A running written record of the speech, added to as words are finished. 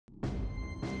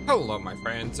Hello my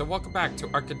friends, and welcome back to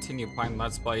our continued playing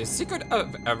Let's Play Secret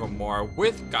of Evermore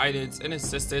with guidance and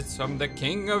assistance from the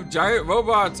king of giant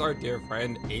robots, our dear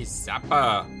friend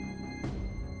Asappa.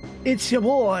 It's your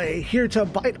boy, here to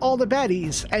bite all the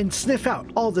baddies and sniff out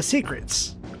all the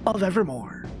secrets of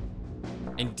Evermore.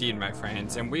 Indeed my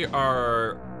friends, and we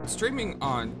are streaming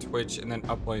on Twitch and then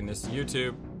uploading this to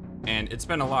YouTube, and it's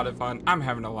been a lot of fun. I'm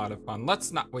having a lot of fun.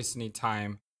 Let's not waste any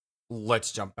time.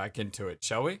 Let's jump back into it,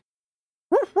 shall we?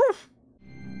 Woof, woof.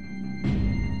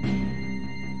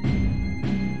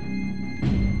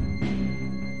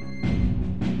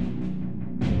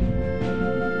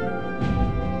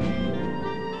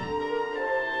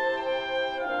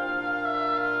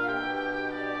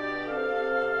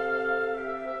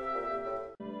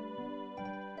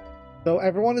 So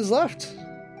everyone is left.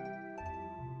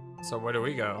 So where do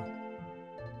we go?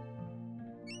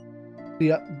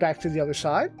 Back to the other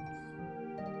side.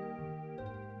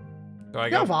 Do I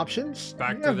You go have options.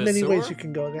 back You to have the many sewer? ways you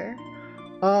can go there.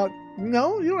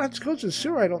 No, you don't have to go to the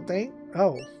sewer, I don't think.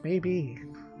 Oh, maybe.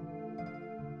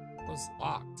 It was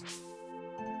locked.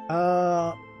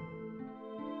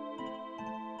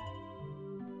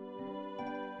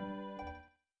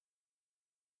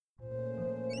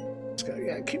 Let's go.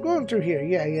 Yeah, keep going through here.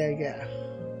 Yeah.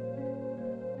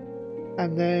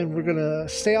 And then we're gonna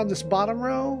stay on this bottom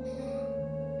row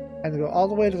and go all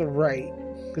the way to the right,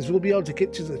 because we'll be able to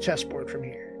get to the chessboard from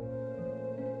here.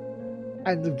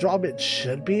 And the drawbit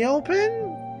should be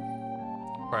open?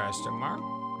 Question mark?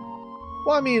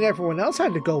 Well, I mean, everyone else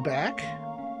had to go back.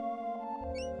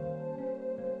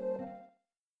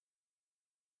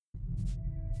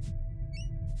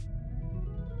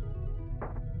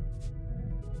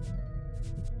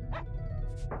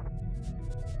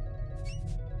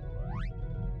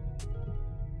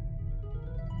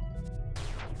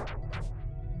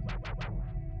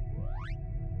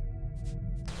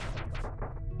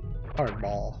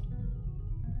 Hardball.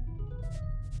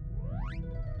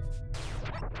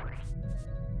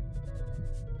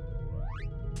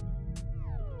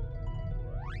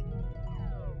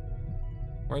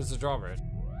 Where's the drawbridge?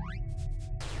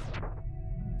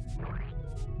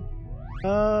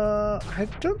 I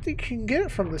don't think you can get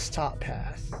it from this top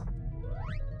path.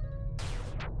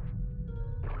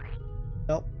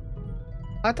 Nope.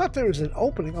 I thought there was an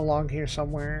opening along here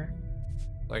somewhere.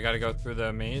 So I gotta go through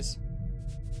the maze?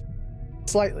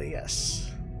 Slightly, yes.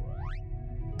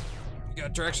 You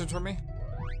got directions for me?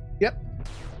 Yep.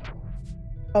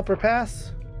 Upper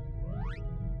path.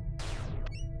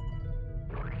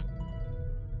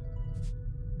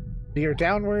 Veer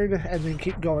downward and then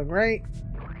keep going right.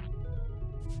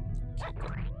 Keep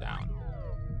going down.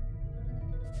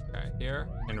 Okay, here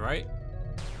and right.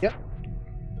 Yep.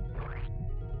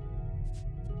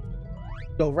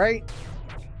 Go right.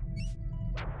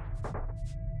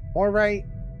 More right.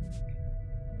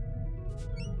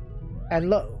 And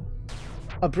low.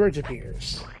 A bridge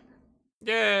appears.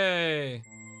 Yay!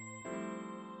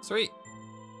 Sweet.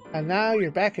 And now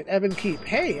you're back at Ebon Keep.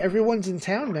 Hey, everyone's in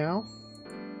town now.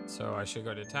 So I should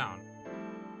go to town.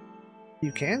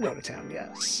 You can go to town,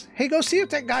 yes. Hey, go see if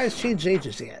that guy has changed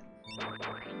ages yet.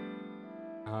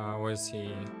 Where's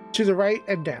he? To the right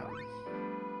and down.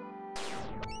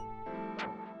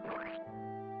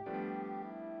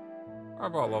 Our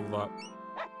ball leveled up.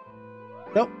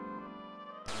 Nope.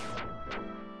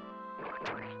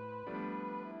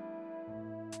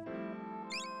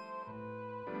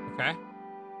 Okay.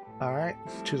 Alright,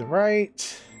 to the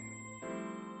right.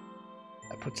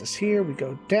 That puts us here. We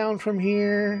go down from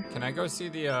here. Can I go see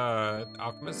the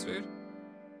alchemist dude?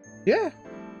 Yeah,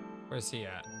 Where's he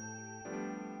at?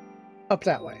 up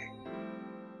that way.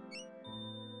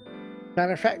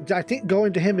 Matter of fact, I think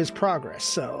going to him is progress,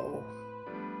 so...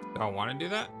 Do I want to do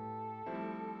that?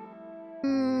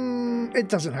 it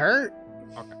doesn't hurt.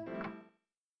 Okay.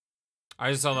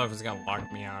 I just don't know if it's gonna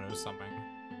lock me out or something.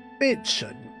 It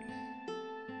shouldn't.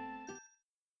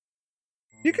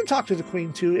 You can talk to the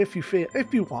queen too if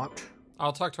you want.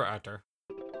 I'll talk to her after.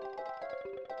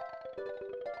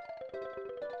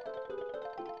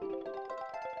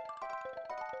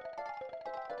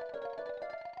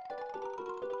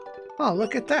 Oh,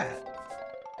 look at that.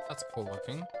 That's cool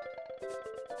looking.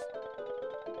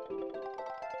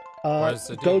 Where's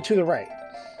the Go dude? to the right.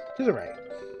 To the right.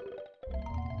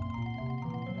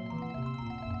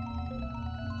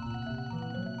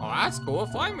 Oh, that's cool. A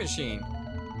flying machine.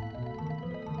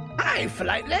 Hi,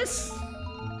 Flightless.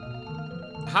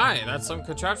 Hi, that's some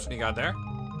contraption you got there.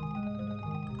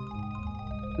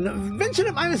 An invention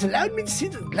of mine has allowed me to see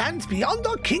the lands beyond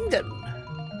our kingdom.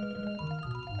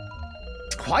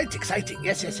 It's quite exciting.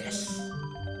 Yes.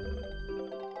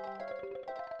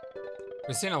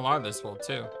 We've seen a lot of this world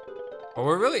too. But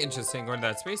we're really interested in going to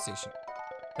that space station.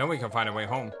 Then we can find a way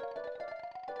home.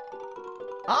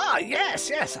 Ah, yes,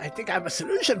 yes. I think I have a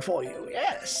solution for you.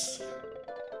 Yes.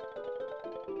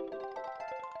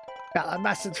 Now I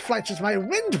mastered flight as my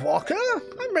windwalker.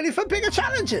 I'm ready for bigger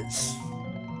challenges.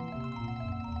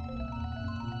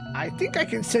 I think I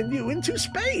can send you into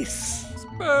space.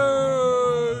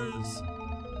 Space!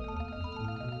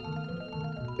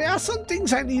 There are some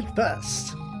things I need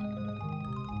first.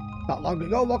 Not long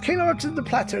ago, a volcano erupted the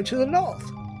plateau to the north.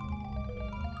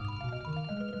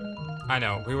 I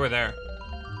know, we were there.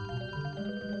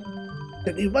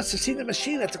 Then you must have seen the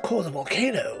machine at the core of the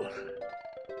volcano.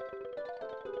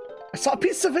 I saw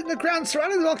pieces of it in the ground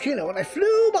surrounding the volcano when I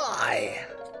flew by.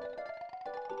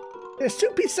 There's 2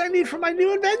 pieces I need for my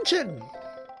new invention.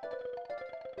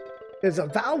 There's a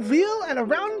valve wheel and a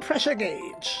round pressure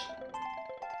gauge.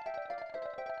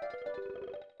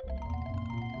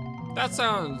 That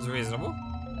sounds reasonable.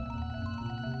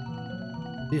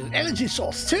 There's an energy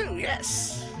source too,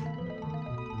 yes.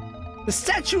 The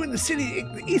statue in the city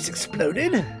east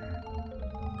exploded.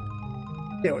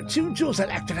 There were 2 jewels that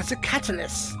acted as a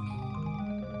catalyst.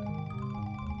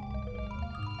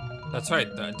 That's right,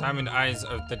 the diamond eyes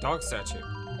of the dog statue.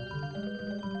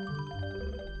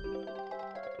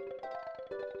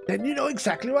 Then you know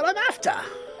exactly what I'm after.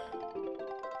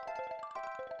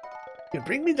 You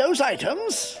bring me those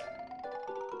items,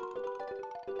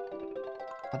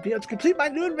 I'll be able to complete my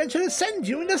new invention and send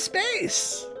you into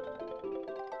space. You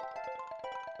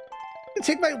can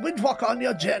take my windwalker on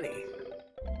your journey.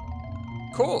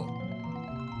 Cool.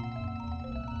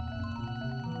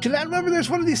 To land wherever there's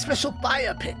one of these special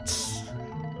fire pits.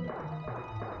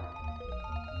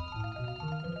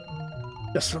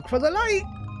 Just look for the light.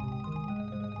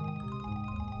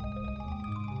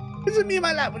 Visit me in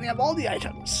my lab when you have all the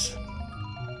items.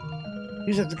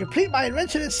 Use them to complete my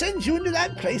invention and send you into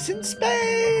that place in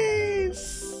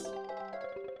space.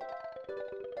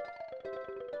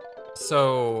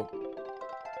 So,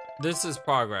 this is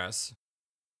progress.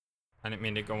 I didn't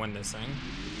mean to go in this thing.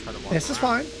 This is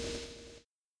fine.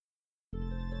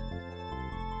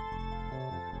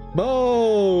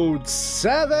 Mode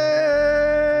 7!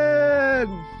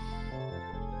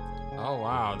 Oh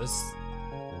wow, this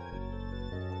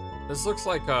looks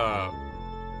like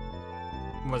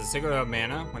was it Secret of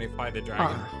Mana when you fly the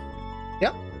dragon?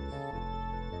 Yep.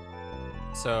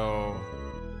 So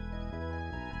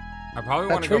I probably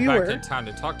want to go back in town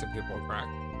to talk to people, correct?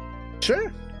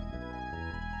 Sure.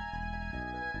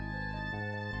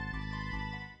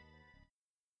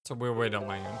 It's a weird way to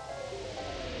land.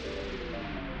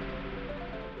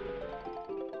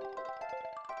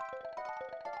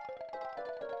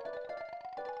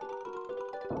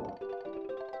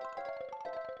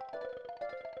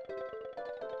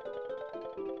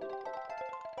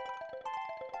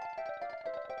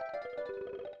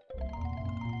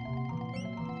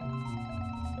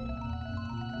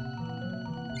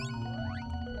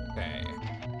 Okay.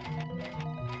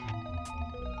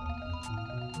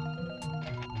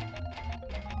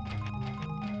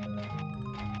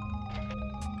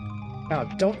 Now,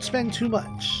 don't spend too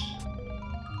much.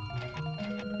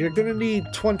 You're gonna need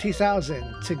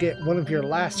 20,000 to get one of your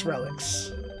last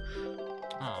relics.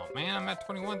 Oh man, I'm at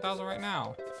 21,000 right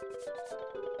now.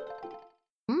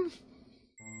 Hmm?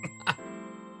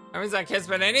 That means I can't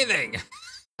spend anything.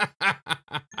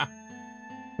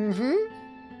 Mm-hmm.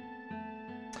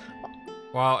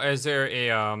 Well, is there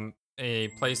a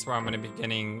place where I'm gonna be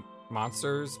getting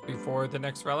monsters before the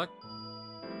next relic?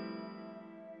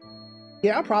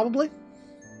 Yeah, probably.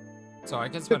 So I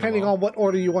can spend depending on what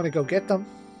order you want to go get them.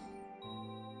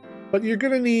 But you're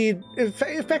gonna need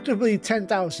effectively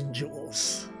 10,000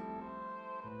 jewels.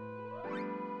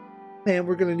 And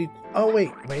we're gonna need... Oh,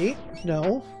 wait.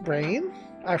 No, Brain.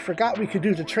 I forgot we could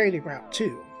do the trading route,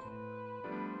 too.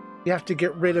 You have to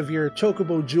get rid of your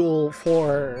Chocobo Jewel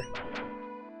for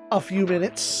a few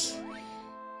minutes.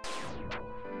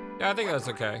 Yeah, I think that's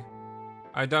okay.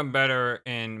 I've done better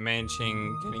in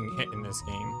managing getting hit in this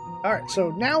game. Alright, so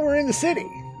now we're in the city.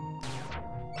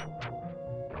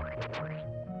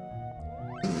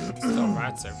 Still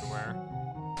rats everywhere.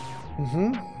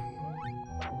 Mm-hmm.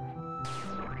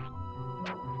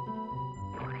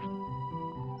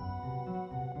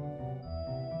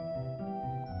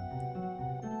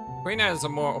 Queen has a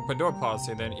more open door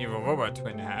policy than Evil Robot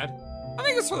Twin had. I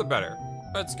think it's for the better,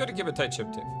 but it's good to keep a tight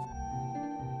ship too.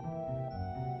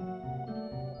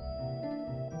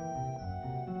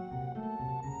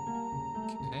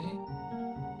 Okay.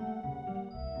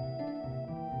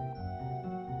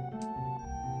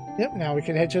 Yep, now we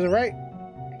can head to the right.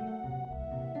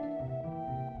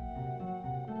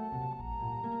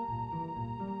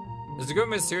 There's a group of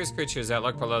mysterious creatures that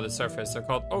lurk below the surface. They're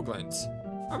called Oglins.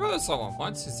 My brother saw one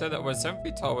once. He said that it was 7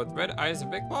 feet tall with red eyes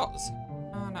and big claws.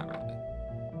 Oh, not really.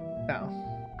 No.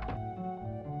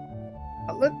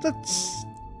 Let's...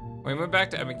 When we moved back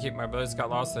to Ebonkeep, my brothers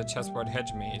got lost in the chessboard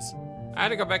hedge maze. I had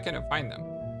to go back in and find them.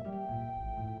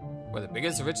 We're the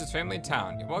biggest and richest family in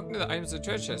town. You're welcome to the items of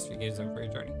treasure chest if you use them for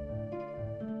your journey.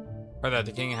 Heard that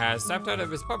the king has snapped out of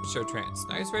his puppet show trance.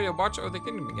 Now he's ready to watch over the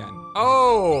kingdom again.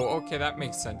 Oh, okay, that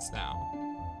makes sense now.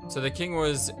 So the king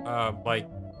was, like,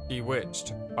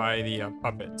 bewitched by the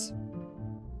puppets.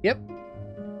 Yep.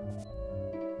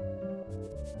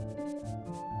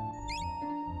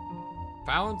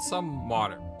 Found some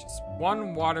water. Just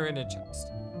one water in a chest.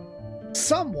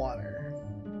 Some water.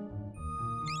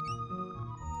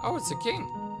 Oh, it's the king.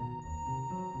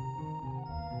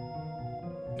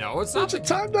 No, it's not the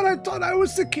time that I thought I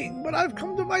was the king, but I've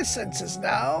come to my senses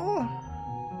now.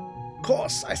 Of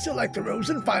course, I still like the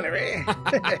rose and finery.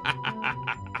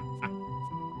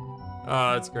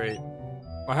 Oh, that's great.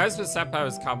 My husband stepped out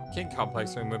of his king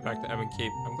complex when we moved back to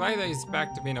Ebonkeep. I'm glad that he's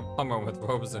back to being a plumber with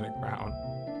robes and a crown.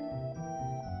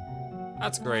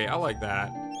 That's great. I like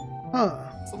that. Huh.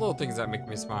 It's the little things that make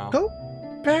me smile. Go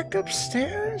back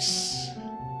upstairs.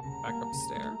 Back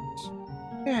upstairs.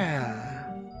 Yeah.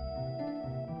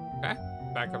 Okay.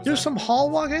 Back upstairs. Do some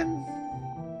hall walking.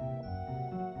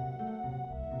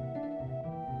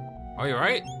 Oh, you're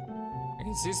right. I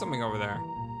can see something over there.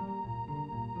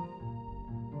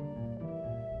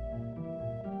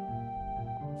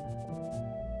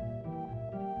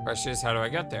 Question is, how do I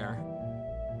get there?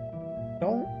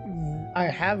 I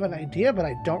have an idea, but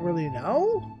I don't really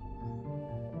know.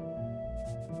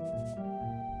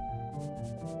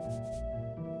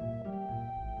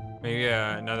 Maybe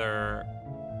another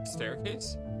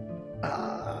staircase?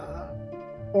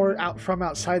 Or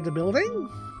outside the building?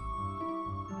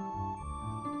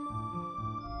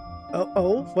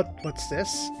 What's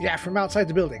this? Yeah, from outside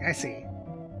the building, I see.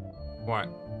 What?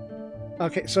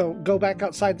 Okay, so go back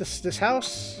outside this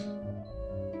house.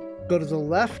 Go to the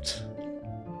left.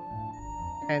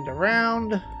 And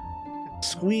around. And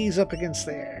squeeze up against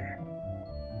there.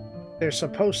 There's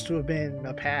supposed to have been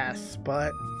a path,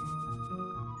 but...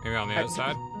 Maybe on the other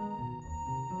side?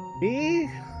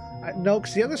 No,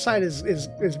 because the other side is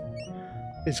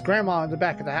Grandma in the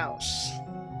back of the house.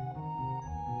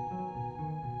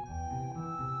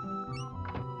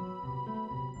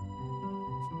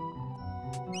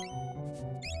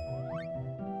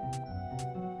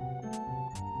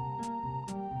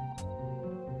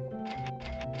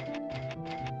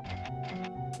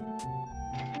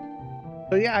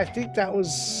 So yeah, I think that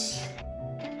was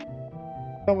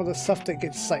some of the stuff that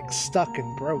gets like stuck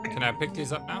and broken. Can I pick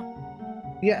these up now?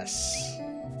 Yes.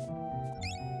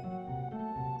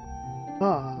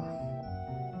 Huh.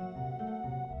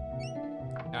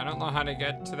 I don't know how to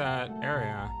get to that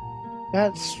area.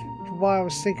 That's why I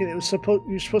was thinking you're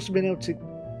supposed to be able to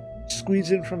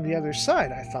squeeze in from the other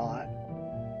side, I thought.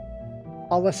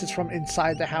 Unless it's from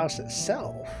inside the house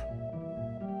itself.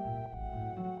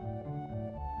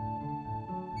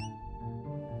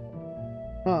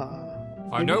 Huh.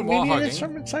 I know wall hugging. Maybe it's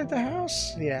from inside the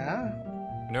house? Yeah.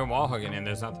 No wall hugging and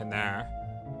there's nothing there.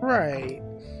 Right.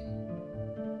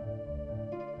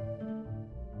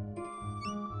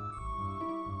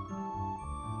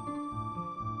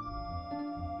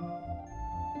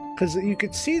 Because you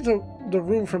could see the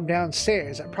room from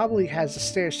downstairs. It probably has the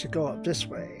stairs to go up this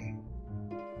way.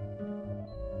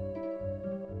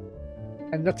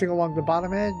 And nothing along the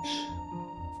bottom edge?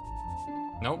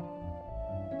 Nope.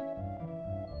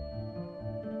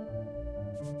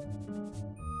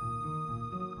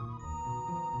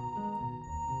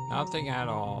 Nothing at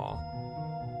all.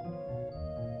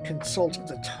 Consult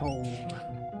the tome.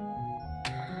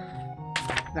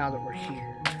 Now that we're here.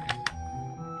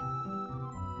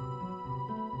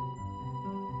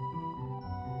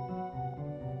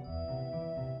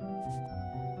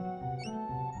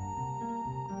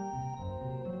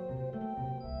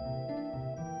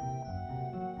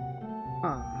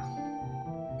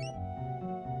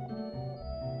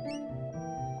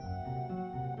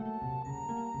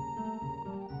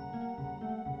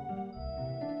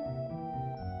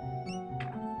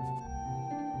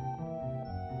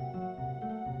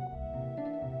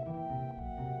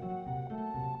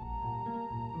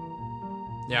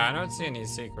 Yeah, I don't see any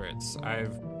secrets.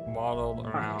 I've waddled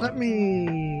around. Let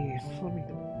me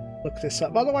look this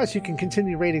up. Otherwise, you can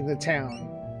continue raiding the town.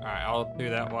 Alright, I'll do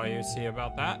that while you see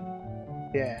about that.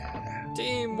 Yeah.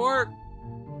 Teamwork!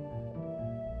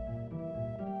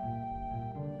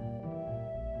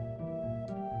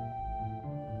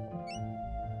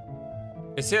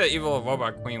 They say the evil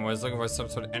robot queen was looking for some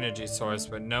sort of energy source,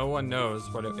 but no one knows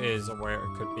what it is or where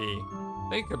it could be. I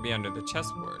think it could be under the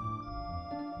chessboard.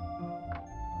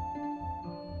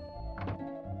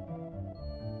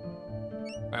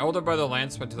 My older brother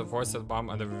Lance went to the forest at the bottom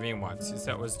of the ravine once. He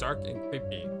said it was dark and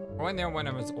creepy. I went there when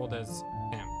I'm as old as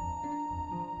him.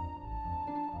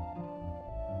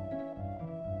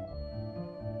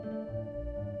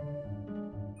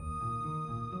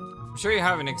 I'm sure you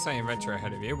have an exciting adventure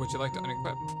ahead of you. Would you like to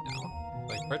unequip? No.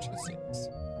 Like purchases.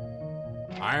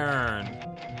 Iron.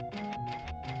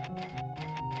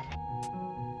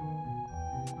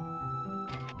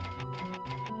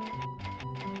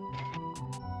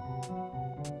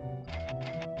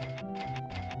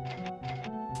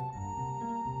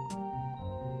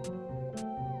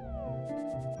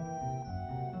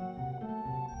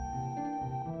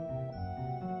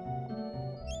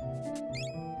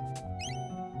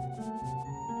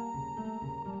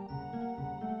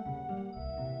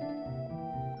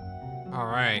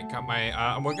 Alright, got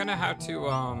my, we're gonna have to,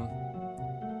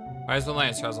 might as well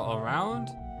land shells all around.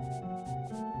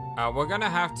 We're gonna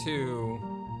have to,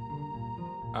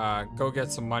 go get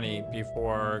some money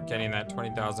before getting that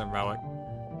 20,000 relic.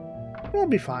 We'll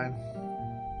be fine.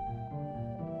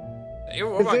 The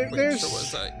evil robot queen sure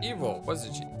was, evil,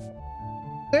 wasn't she?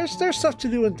 There's stuff to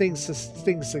do and things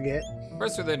to get.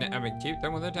 First we lived in Epic Keep,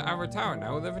 then we lived in Our Tower,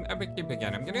 now we live in Epic Keep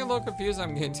again. I'm getting a little confused,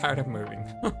 I'm getting tired of moving.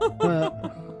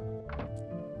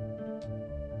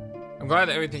 I'm glad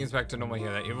that everything is back to normal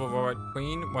here. That evil robot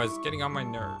queen was getting on my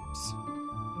nerves.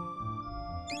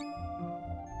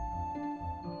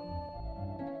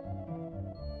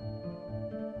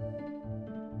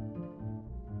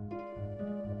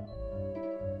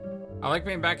 I like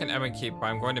being back in Epic Keep, but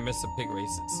I'm going to miss the pig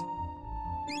races.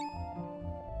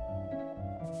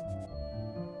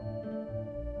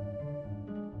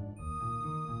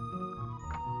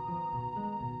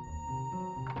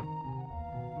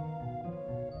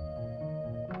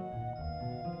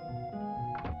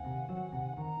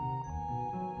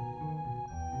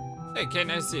 Hey kid,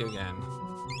 nice to see you again.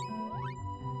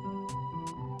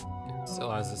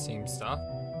 Still has the same stuff.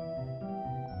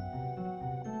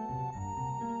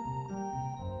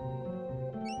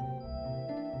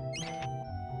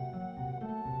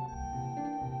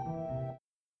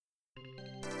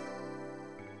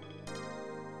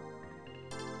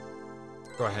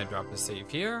 Go ahead and drop the save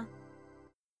here.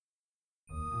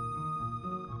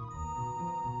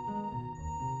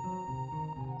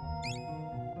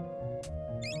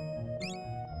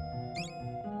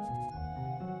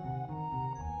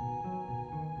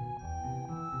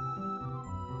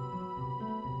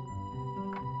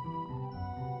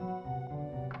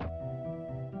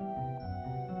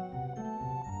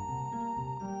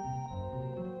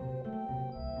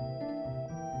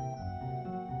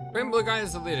 Green Blue Guy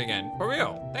is the lead again. For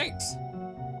real. Thanks.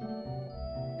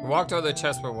 We walked over the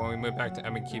chessboard when we moved back to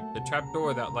Epic Keep. The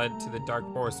trapdoor that led to the dark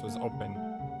forest was open.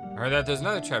 I heard that there's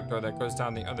another trapdoor that goes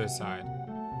down the other side.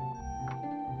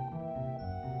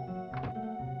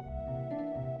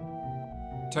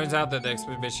 Turns out that the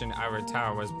expedition Our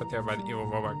Tower was put there by the evil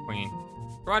robot queen.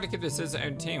 We tried to keep the citizen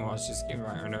entertained while she's keeping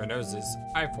right under our noses.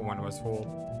 I, for one, was fooled.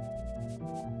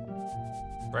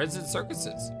 Breads and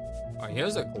circuses. Oh,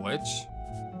 here's a glitch.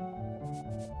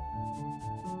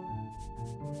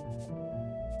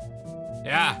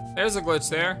 Yeah, there's a glitch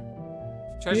there.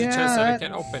 Treasure chest that I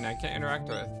can't open, I can't interact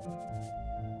with.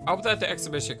 I hope that the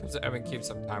exhibition comes to Epic Keep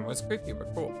sometime. It was creepy,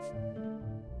 but cool.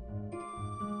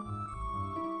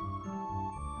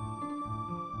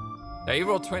 The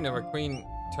evil twin of a queen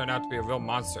turned out to be a real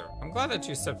monster. I'm glad that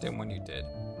you stepped in when you did.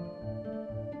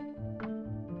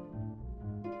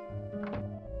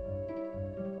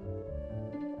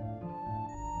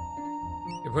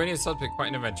 You're putting yourself to be quite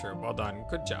an adventure. Well done.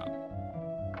 Good job.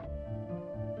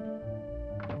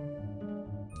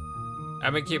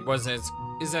 Epic Keep isn't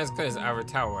as clear as Our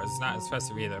Tower was. It's not as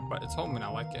festive either, but it's home and I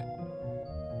like it.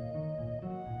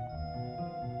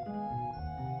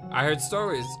 I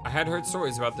had heard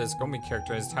stories about this Gomi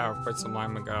character in his tower quite some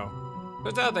time ago.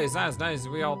 Turns out that he's not as nice as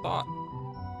we all thought.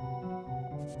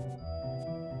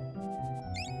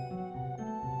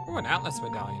 Oh, an Atlas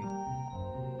medallion.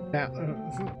 Yeah.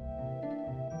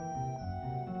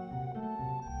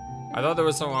 I thought there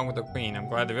was something wrong with the queen. I'm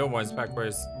glad the real one's back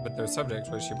with their subjects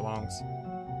where she belongs.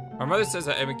 My mother says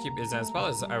that Epic Keep isn't as well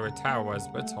as Our Tower was,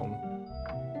 but it's home.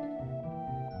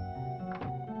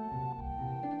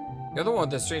 You're the one with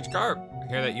the strange garb. I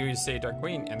hear that you saved our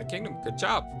queen and the kingdom. Good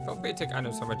job. Feel free to take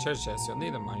items from our treasure chest. You'll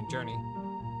need them on your journey.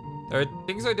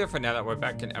 Things are different now that we're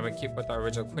back in Epic Keep with our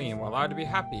original queen. We're allowed to be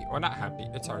happy or not happy.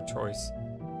 It's our choice.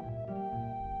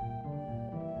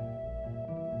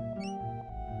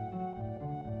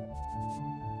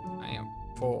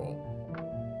 full.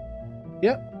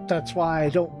 Yep, that's why I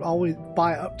don't always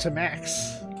buy up to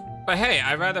max. But hey,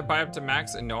 I'd rather buy up to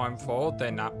max and know I'm full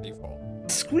than not be full.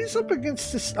 Squeeze up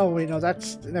against this. Oh, wait, no,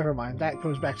 that's. Never mind. That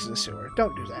goes back to the sewer.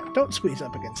 Don't do that. Don't squeeze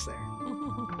up against there.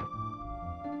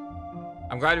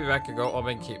 I'm glad to be back to go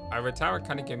Open Keep. Our tower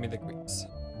kind of gave me the creeps.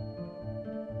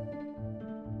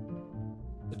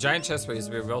 The giant chestplate used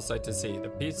to be a real sight to see. The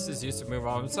pieces used to move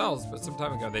all themselves, but some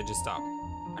time ago they just stopped.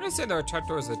 I didn't say there are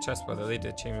trapdoors in the chestplate that lead to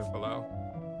the chamber below.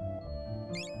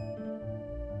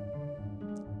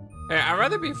 Hey, I'd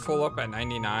rather be full up at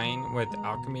 99 with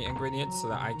alchemy ingredients so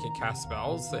that I can cast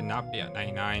spells than not be at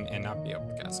 99 and not be able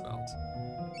to cast spells.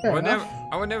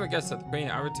 I would never guess that the Queen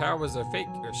of our tower was a fake.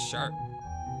 You're sharp.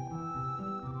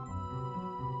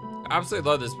 I absolutely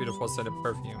love this beautiful scent of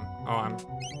perfume. Oh,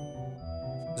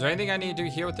 Is there anything I need to do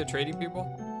here with the trading people?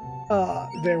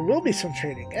 There will be some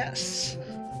trading, yes.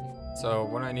 So,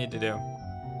 what do I need to do?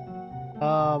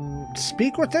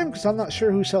 Speak with them, because I'm not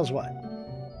sure who sells what.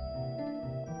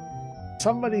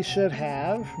 Somebody should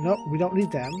have... Nope, we don't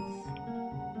need them.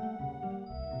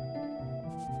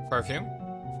 Perfume?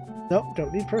 Nope,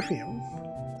 don't need perfume.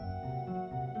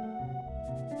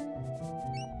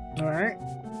 Alright.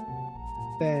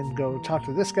 Then go talk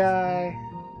to this guy.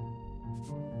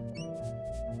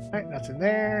 Alright, nothing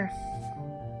there.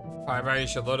 However, you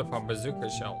should load up on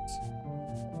bazooka shells.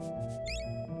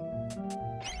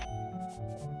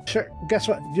 Sure, guess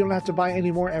what? You don't have to buy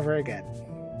any more ever again.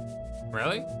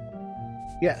 Really?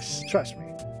 Yes, trust me.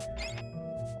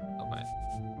 Oh, man.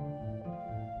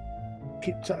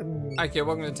 Keep talking. Okay,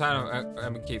 welcome to the town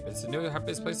of Keep. It's the new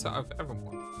happiest place of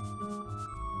Evermore.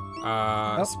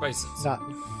 Nope, Spices.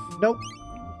 Nope.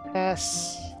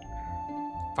 Pass.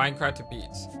 Fine crafted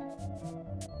beads.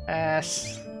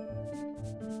 Pass.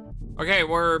 Okay,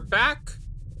 we're back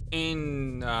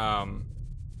in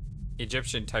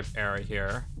Egyptian type era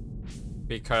here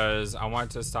because I want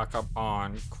to stock up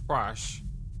on Crush.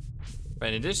 But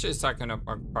in addition to stocking up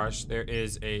on Crush, there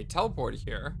is a teleport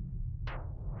here.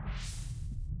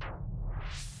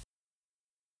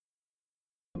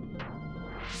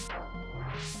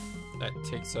 That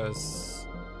takes us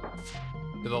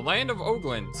to the land of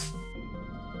Oglands.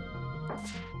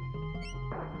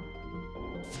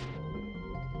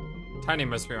 Tiny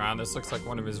must be around. This looks like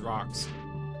one of his rocks.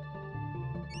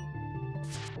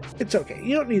 It's okay.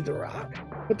 You don't need the rock.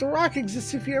 But the rock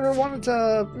exists if you ever wanted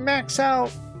to max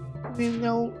out, you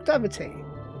know, levitate.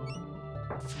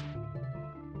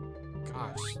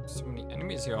 Gosh, so many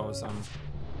enemies here all of a sudden.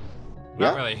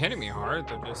 Yeah. Not really hitting me hard.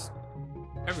 They're just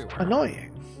everywhere.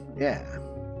 Annoying. Yeah.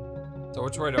 So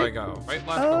which way do I go? Right,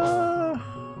 left,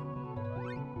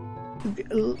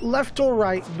 or... Left or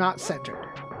right, not center.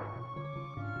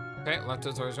 Okay, left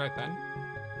is always right then.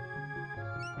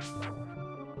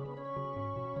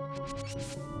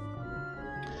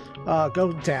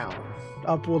 Go down.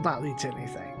 Up will not lead to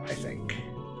anything, I think.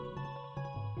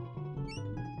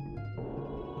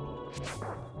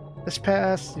 This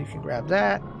pass, you can grab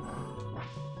that.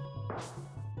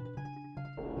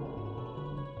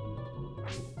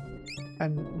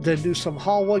 And then do some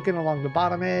hall working along the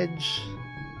bottom edge.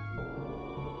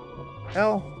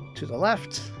 L to the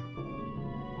left.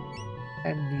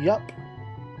 And yup.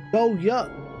 Go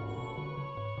yup.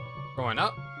 Going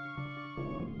up.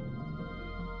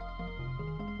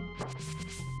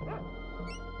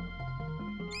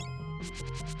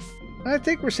 I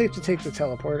think we're safe to take the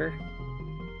teleporter.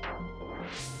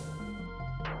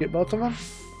 Get both of them?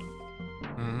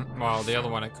 Well, the other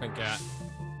one I couldn't get.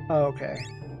 Oh, okay.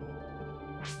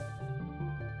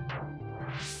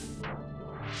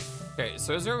 Okay,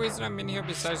 so is there a reason I'm in here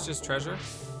besides just treasure?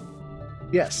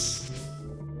 Yes.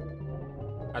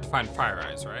 I have to find Fire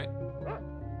Eyes, right?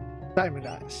 Diamond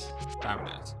Eyes. Diamond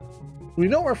Eyes. We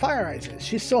know where Fire Eyes is.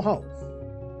 She's still home.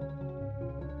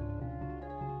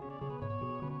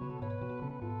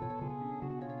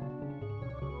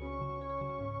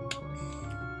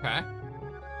 Okay.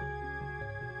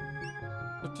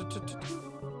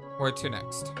 Where to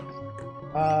next?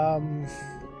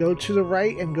 Go to the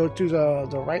right and go to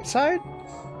the right side.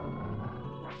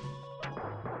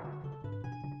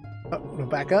 Oh, go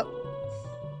back up.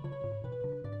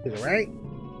 To the right.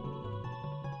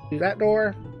 Do that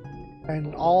door.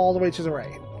 And all the way to the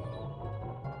right.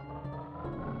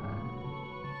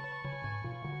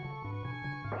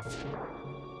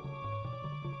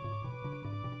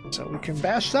 So we can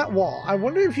bash that wall. I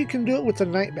wonder if you can do it with the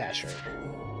Night Basher.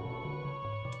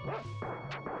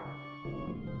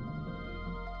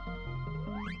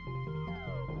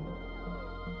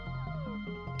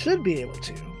 Should be able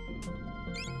to.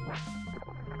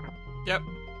 Yep.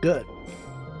 Good.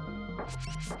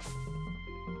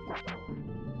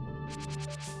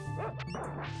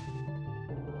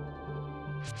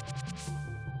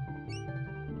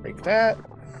 Break that.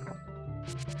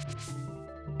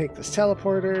 Take this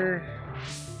teleporter.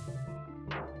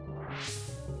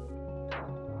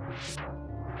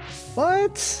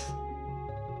 What?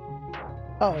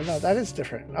 Oh, no, that is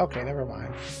different. Okay, never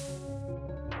mind.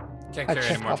 Can't I carry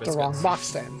checked any more off the biscuits. wrong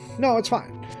box then. No, it's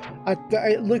fine.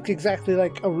 It looked exactly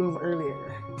like a room earlier.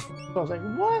 So I was like,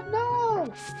 what? No!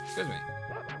 Excuse me.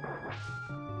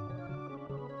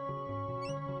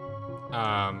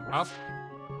 Up.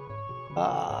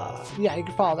 Yeah, you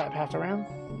can follow that path around.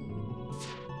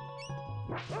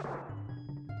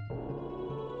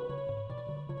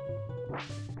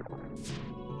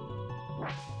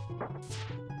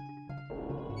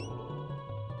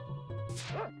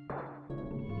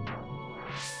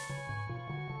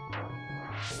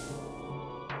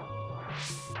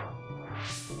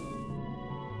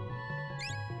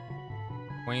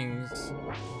 Wings.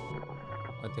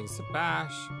 One thing's to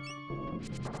bash.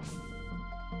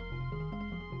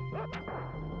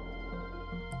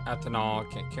 Ethanol,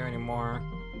 can't carry anymore.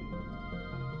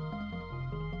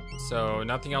 So,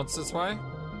 nothing else this way?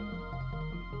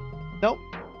 Nope.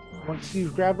 Once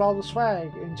you've grabbed all the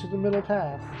swag, into the middle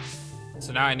path.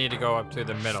 So now I need to go up to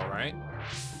the middle, right?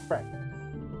 Right.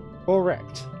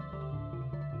 Correct.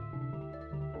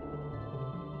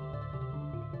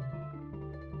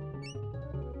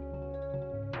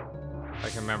 I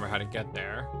can remember how to get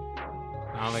there.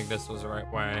 I don't think this was the right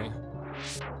way.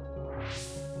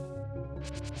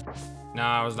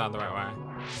 No, it was not the right way.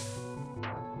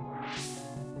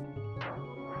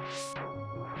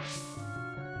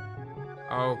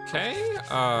 Okay,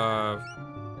 out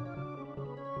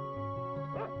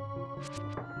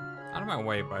of my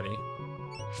way, buddy.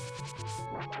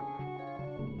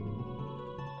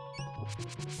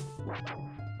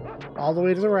 All the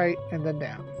way to the right and then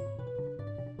down.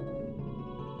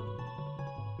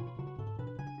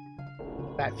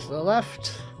 Back to the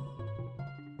left.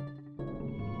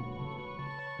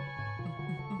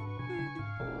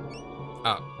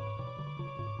 Up.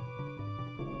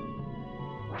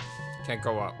 Can't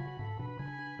go up.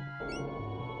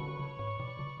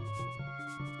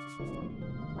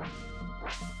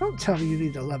 Don't tell me you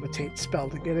need a levitate spell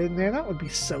to get in there. That would be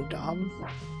so dumb.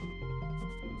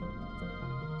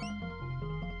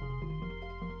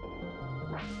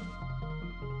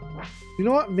 You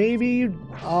know what? Maybe you...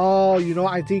 Oh, you know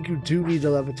what? I think you do need a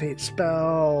levitate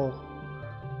spell.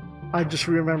 I just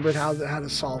remembered how to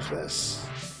solve this.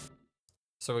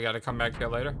 So we gotta come back here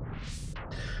later?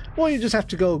 Well, you just have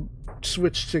to go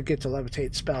switch to get the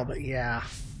levitate spell, but yeah.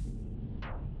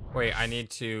 Wait, I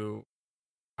need to...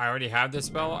 I already have this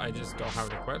spell, I just don't have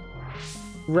it equipped?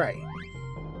 Right.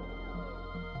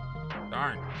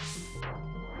 Darn.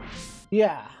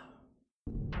 Yeah.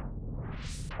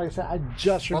 Like I said, I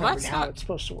just remembered that's how not it's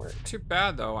supposed to work. Too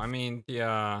bad though. I mean,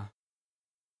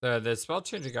 the spell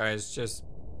changer guy is just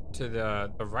to the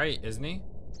right, isn't he?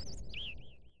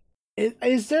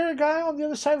 Is there a guy on the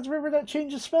other side of the river that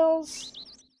changes spells?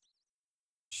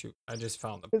 Shoot, I just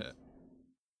found the pit.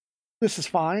 This is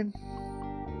fine.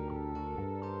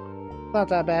 Not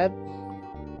that bad.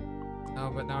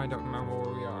 Oh, but now I don't remember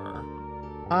where we are.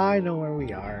 I know where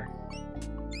we are.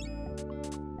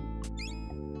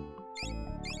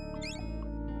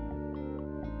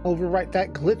 Overwrite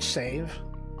that glitch save.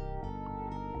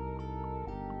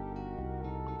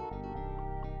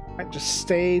 And just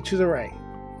stay to the right.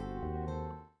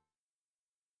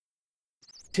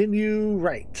 Continue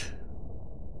right.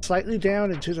 Slightly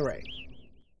down and to the right.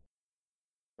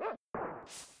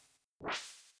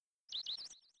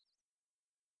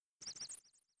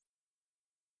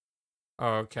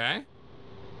 Okay.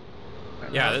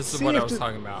 Yeah, this is what I was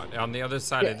talking about. On the other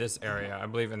side of this area, I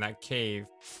believe in that cave,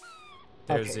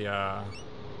 there's the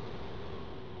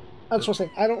That's what I'm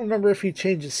saying. I don't remember if he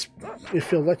changes, if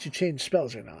he'll let you change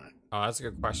spells or not. Oh, that's a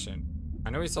good question.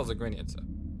 I know he sells ingredients.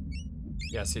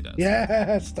 Yes, he does.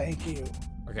 Yes, thank you.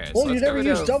 Okay. Well, so you never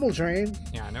use double drain.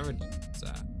 Yeah, I never did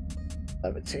that.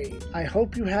 Levitate. I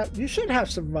hope you have. You should have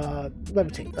some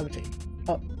levitate. Levitate.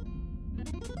 Up.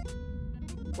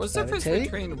 What's the difference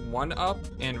between 1-up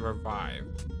and revive?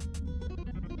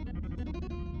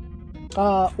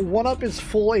 1-up is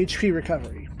full HP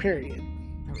recovery. Period.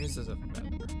 This is a feather.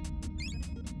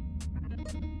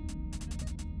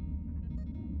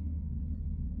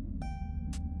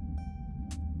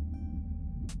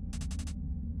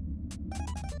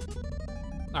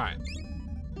 All right.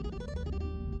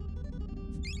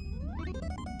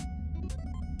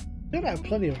 You have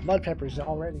plenty of mud peppers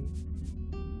already.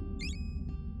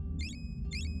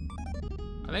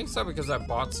 I think so because I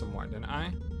bought some more, didn't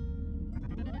I?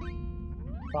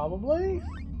 Probably.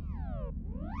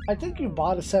 I think you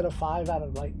bought a set of 5 out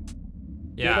of like.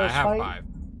 Yeah, I have fight. 5.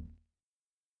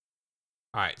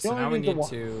 All right, so You now we only need need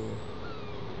to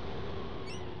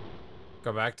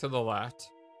go back to the left.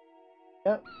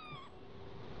 Yep.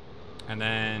 And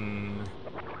then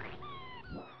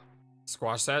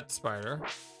squash that spider.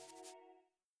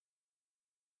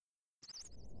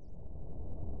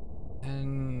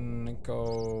 And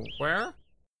go where?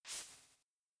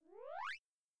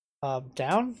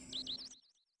 Down.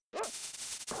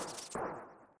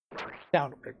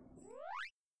 Downward.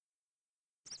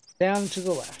 Down to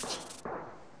the left.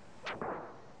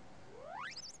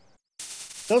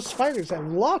 Those spiders have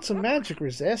lots of magic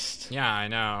resist. Yeah, I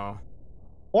know.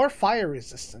 Or fire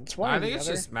resistance. One I or think the it's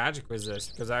other. just magic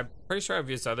resist, because I'm pretty sure I've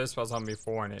used other spells on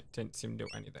before and it didn't seem to do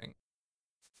anything.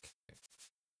 Okay.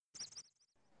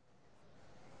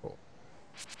 Cool.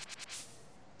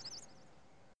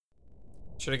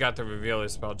 Should have got the revealer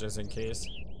spell just in case.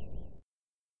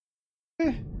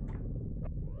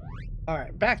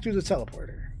 Alright, back to the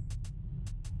teleporter.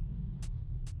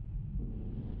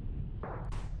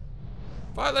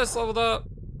 Flightless leveled up.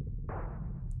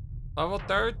 Level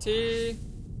 30.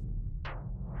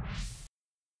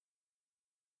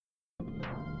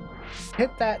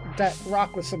 Hit that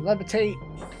rock with some levitate.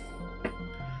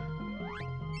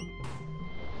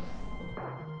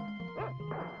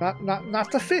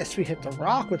 Not the fist. We hit the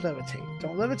rock with levitate.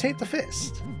 Don't levitate the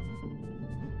fist.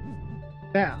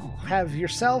 Now, have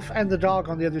yourself and the dog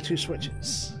on the other 2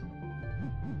 switches.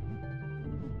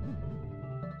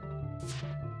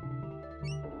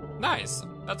 Nice.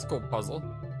 That's a cool puzzle.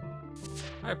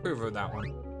 I approve of that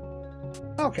one.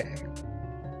 Okay.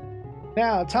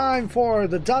 Now, time for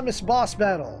the dumbest boss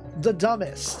battle. The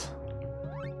dumbest.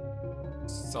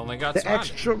 It's only got The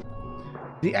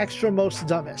surrounded. extra most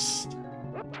dumbest.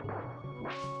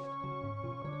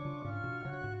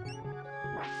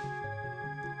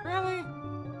 Really?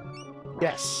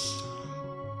 Yes.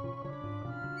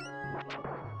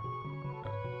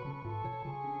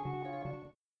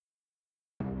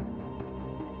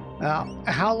 Now,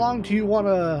 how long do you want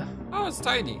to... Oh, it's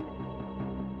tiny.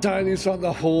 Tiny's on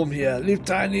the home here. Leave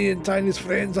Tiny and Tiny's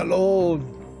friends alone.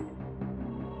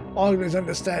 Always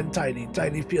understand Tiny.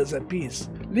 Tiny feels at peace.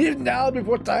 Leave now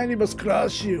before Tiny must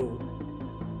crush you.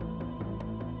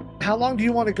 How long do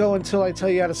you want to go until I tell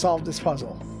you how to solve this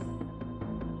puzzle?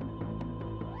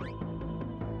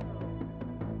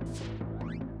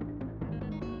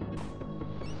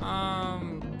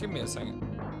 Give me a second.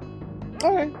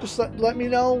 Okay, just let me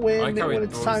know I like how when he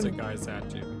it's throws the time. guys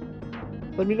at you.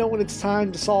 Let me know when it's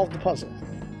time to solve the puzzle.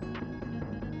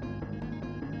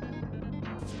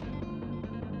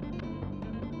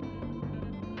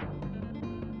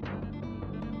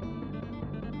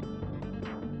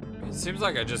 It seems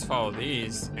like I just follow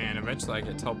these, and eventually I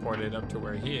get teleported up to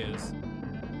where he is.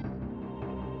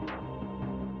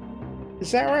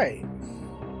 Is that right?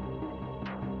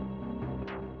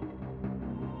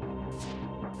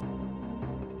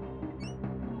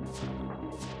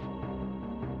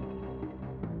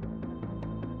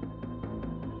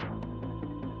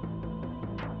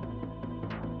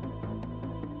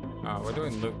 We're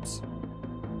doing loops.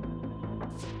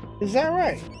 Is that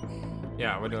right?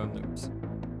 Yeah, we're doing loops.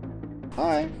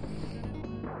 Alright.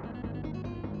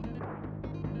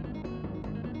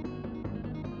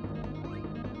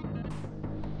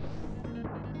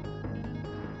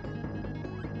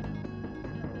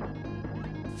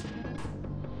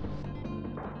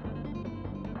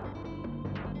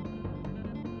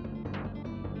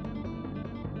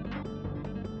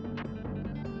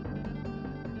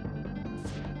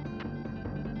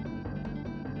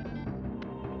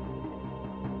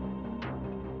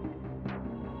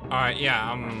 Alright, yeah,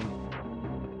 I'm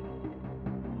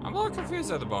a little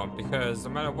confused at the moment because no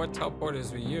matter what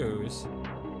teleporters we use.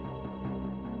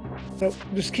 So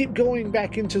just keep going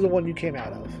back into the one you came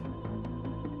out of.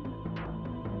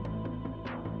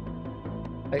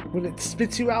 Like when it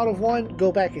spits you out of one,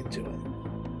 go back into it.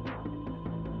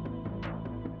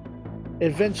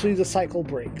 Eventually the cycle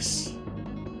breaks.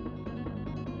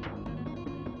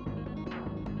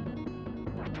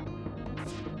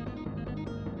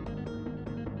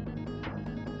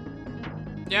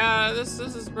 Yeah, this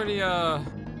is pretty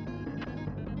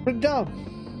Pretty dumb.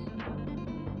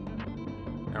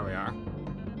 There we are.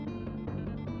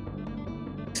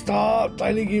 Stop!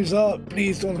 Tiny gives up.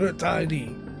 Please don't hurt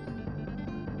Tiny.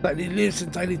 Tiny lives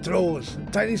and Tiny throws.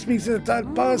 Tiny speaks in the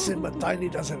third person, but Tiny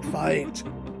doesn't fight.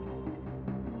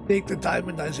 Take the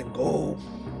diamond eyes and go.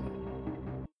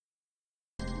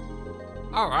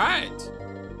 Alright.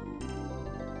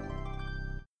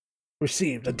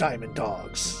 Receive the diamond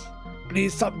dogs.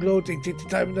 Please stop gloating. Take the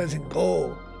time doesn't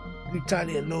go. Leave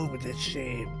Tiny alone with this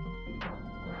shame.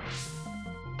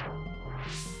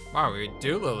 Wow, we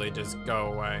do literally just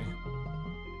go away.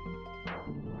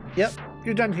 Yep,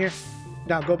 you're done here.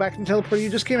 Now go back and teleport you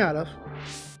just came out of.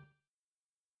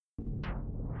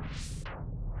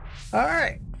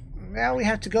 Alright. Now we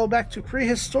have to go back to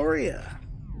Prehistoria.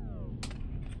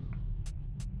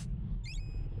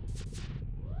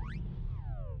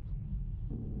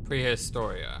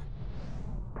 Prehistoria.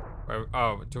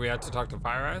 Oh, do we have to talk to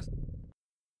Fire Eyes?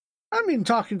 I mean,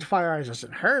 talking to Fire Eyes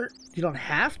doesn't hurt. You don't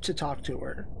have to talk to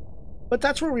her. But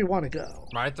that's where we want to go.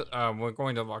 Right? We're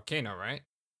going to Volcano, right?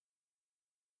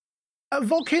 A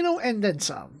volcano and then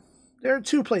some. There are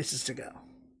 2 places to go.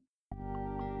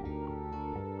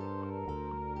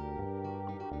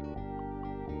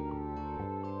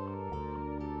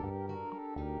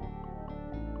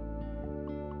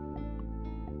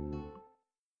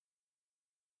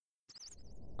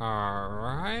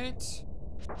 Alright.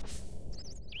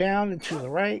 Down and to the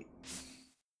right.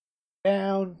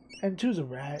 Down and to the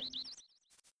right.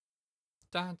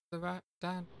 Down to the right,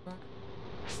 down to the right.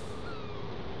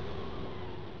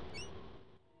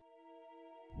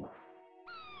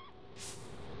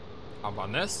 Hop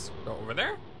on this, go over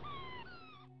there.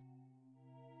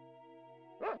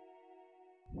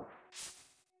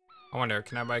 I wonder,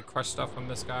 can I buy crushed stuff from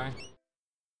this guy?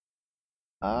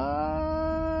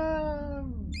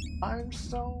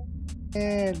 Limestone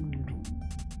and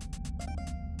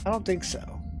I don't think so.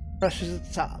 Crush is at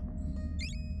the top.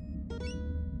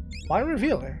 Why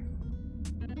revealer?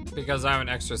 Because I have an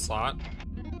extra slot.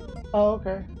 Oh,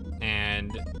 okay.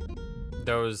 And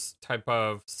those type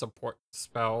of support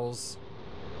spells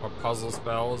or puzzle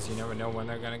spells, you never know when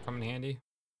they're gonna come in handy.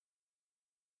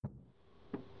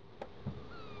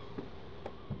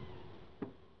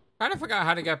 Kind of forgot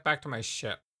how to get back to my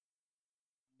ship.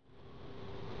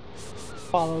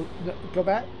 Follow, go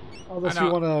back? Unless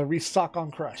you want to restock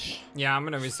on Crush. Yeah, I'm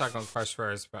gonna restock on Crush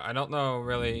first, but I don't know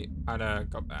really how to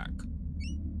go back.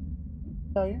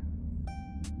 Tell you.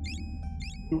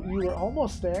 You were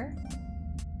almost there.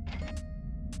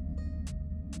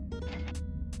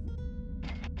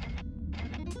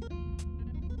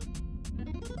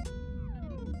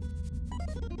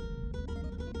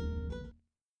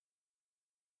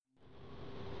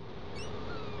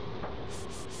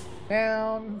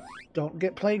 Down. Don't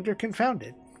get plagued or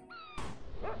confounded.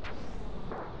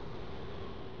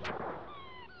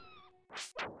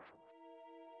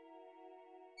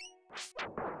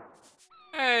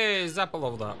 Hey, Zappa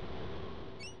leveled up.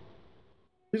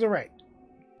 To the right.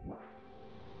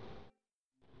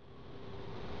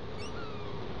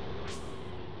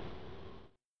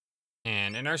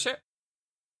 And in our ship.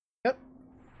 Yep.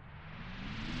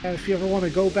 And if you ever want to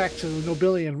go back to the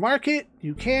Nobilian Market,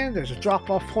 you can. There's a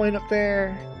drop-off point up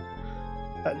there.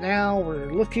 But now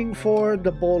we're looking for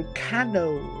the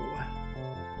Volcano.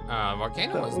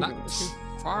 Volcano is not too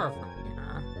far from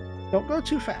here. Don't go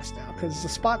too fast now, because the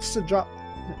spots to drop...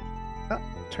 Oh,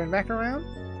 turn back around.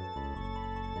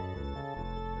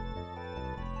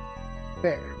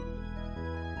 There.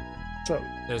 So,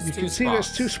 you can see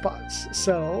there's 2 spots.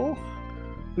 So,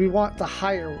 we want the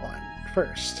higher one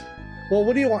first. Well,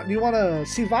 what do you want? Do you want to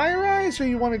see Fire Eyes, or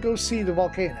you want to go see the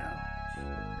volcano?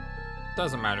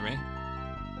 Doesn't matter to me.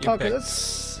 You okay, pick.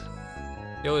 let's...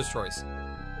 Dealer's choice.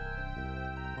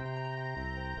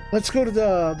 Let's go to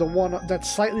the one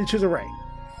that's slightly to the right.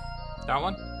 That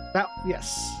one? That,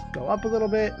 yes. Go up a little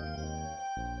bit.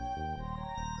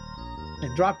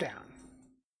 And drop down.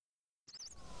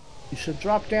 You should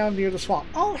drop down near the swamp.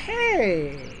 Oh,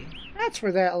 hey! That's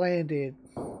where that landed.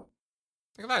 Look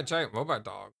at that giant robot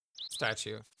dog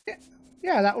statue.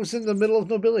 Yeah, that was in the middle of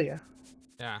Nobilia.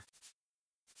 Yeah.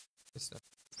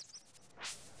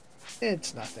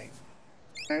 It's nothing.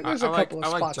 There's a couple of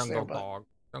spots there. I like Jungle Dog.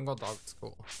 Jungle Dog's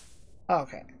cool.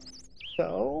 Okay.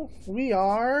 So, we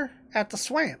are at the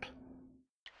swamp.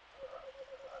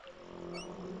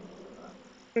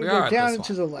 We are down and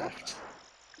to the left.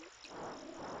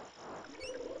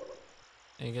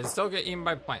 And you can still get eaten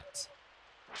by plants.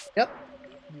 Yep.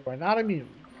 You are not immune.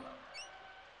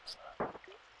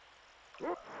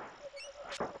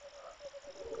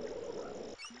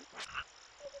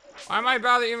 Why am I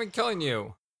bother even killing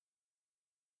you?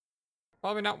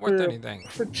 Probably not worth anything.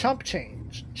 For chump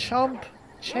change. Chump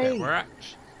change. Yeah,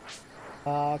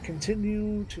 where at?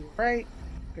 Continue to the right.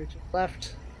 Go to the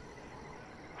left.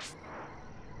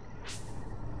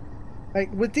 Like,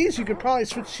 with these, you could probably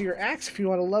switch to your axe if you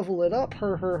want to level it up.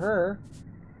 Her.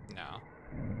 No.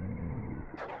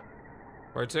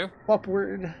 Where to?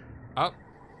 Upward. Up?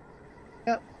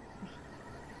 Yep.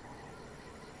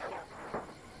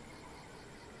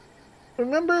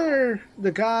 remember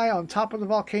the guy on top of the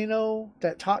volcano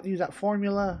that taught you that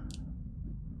formula?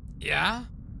 Yeah?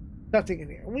 Nothing in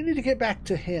here. We need to get back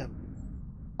to him.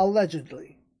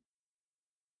 Allegedly.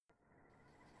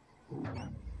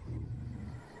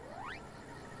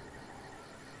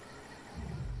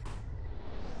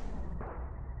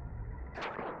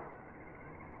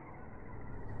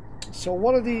 So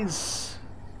one of these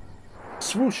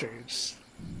swooshers,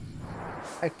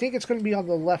 I think it's going to be on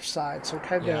the left side, so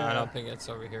kind of... Yeah, I don't think it's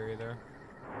over here either.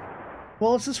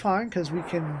 Well, this is fine, because we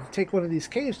can take one of these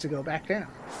caves to go back down.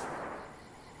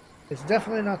 It's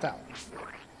definitely not that one.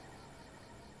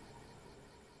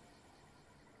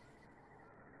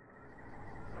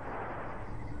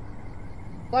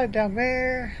 Slide down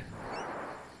there.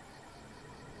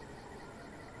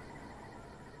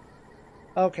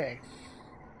 Okay.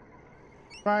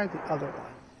 Try the other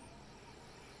one.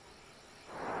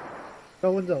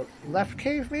 Go in the left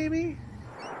cave, maybe?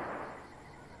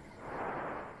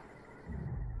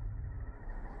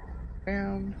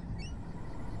 Down.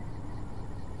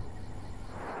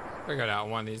 Figure it out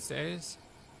one of these days.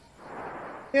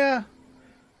 Yeah.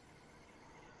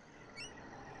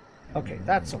 Okay,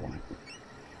 that's the one.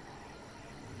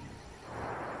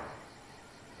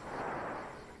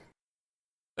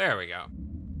 There we go.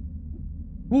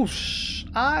 Whoosh.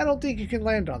 I don't think you can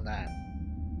land on that.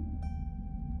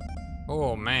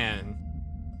 Oh, man.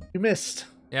 You missed.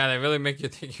 Yeah, they really make you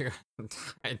think you're gonna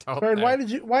die, don't Bird,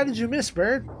 they? why did you miss,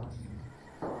 Bird?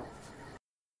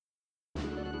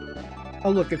 Oh,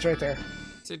 look, it's right there.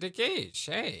 See the gauge,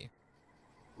 hey.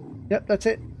 Yep, that's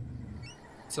it.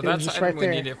 So It that's was the just item right we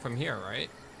there. need it from here, right?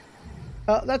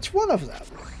 That's one of them.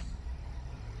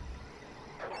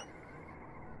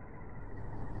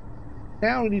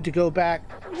 Now we need to go back.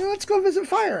 Well, let's go visit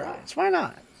Fire Eyes. Why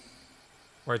not?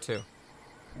 Where to?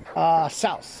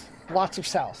 South. Lots of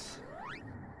south.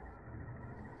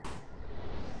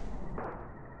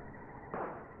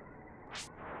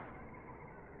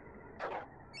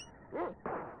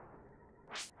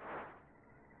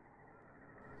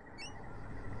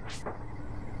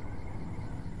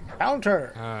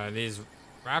 Counter. These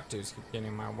raptors keep getting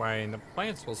in my way, and the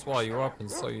plants will swallow you up and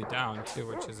slow you down too,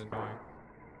 which is annoying.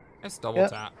 Let's double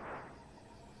tap.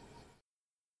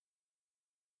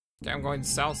 Okay, I'm going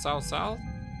south, south, south.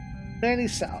 Many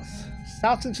south.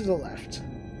 South and to the left.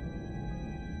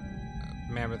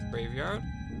 Mammoth Graveyard.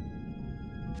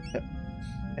 Yep.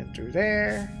 And through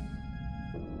there.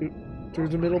 Through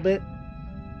the middle bit.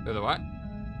 Through the what?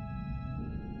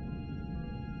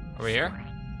 Over here?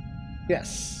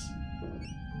 Yes.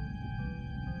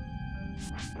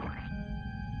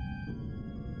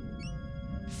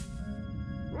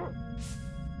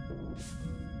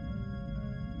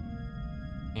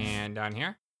 And down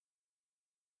here?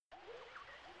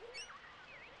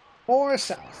 Or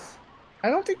south. I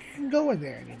don't think you can go in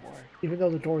there anymore, even though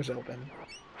the door's open.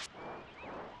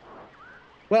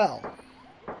 Well.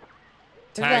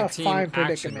 Tag team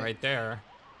action right there.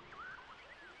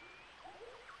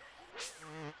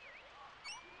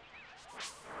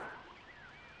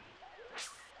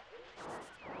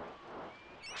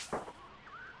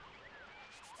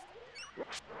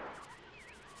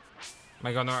 Am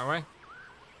I going the right way?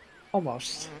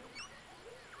 Almost.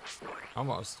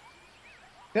 Almost.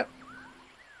 Yep.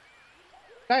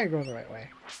 Now you're going the right way.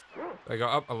 Do I go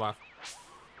up or left?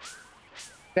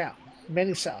 Down.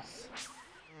 Many south.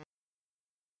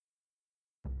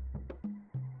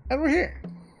 And we're here.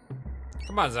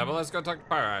 Come on, Zebba, let's go talk to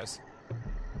Fire Eyes.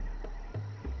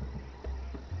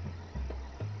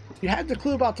 You had the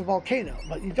clue about the volcano,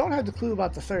 but you don't have the clue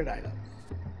about the third item.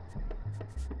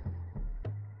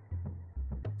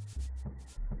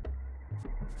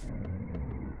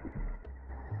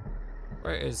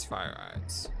 Where is Fire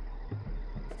Eyes?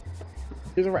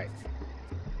 To the right.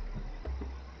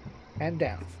 And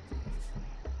down.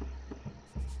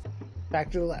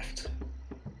 Back to the left.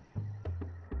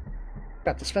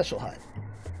 Got the special hut.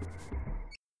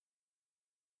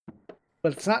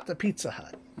 But it's not the Pizza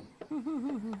Hut.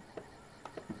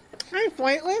 Hi,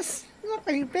 Flightless. You look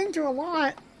like you've been through a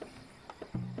lot.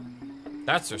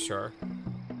 That's for sure.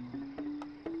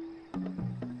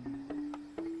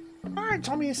 Bard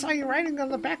told me he saw you riding on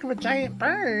the back of a giant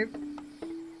bird.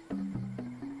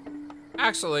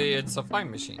 Actually, it's a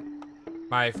flying machine.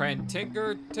 My friend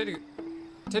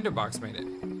Tinderbox made it.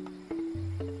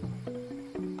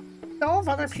 Know of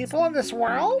other people in this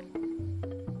world?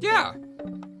 Yeah.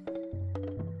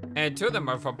 And two of them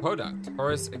are from Podunk,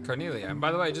 Horace and Cornelia. And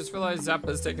by the way, I just realized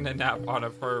Zappa's taking a nap on a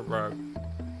fur rug.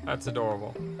 That's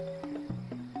adorable.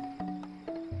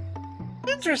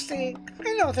 Interesting.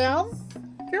 I know them.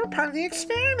 They were part of the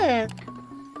experiment.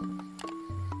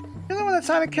 The only one that's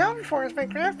not accounted for is my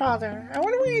grandfather. I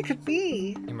wonder where he could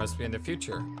be. He must be in the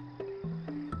future.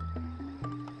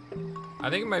 I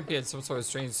think it might be at some sort of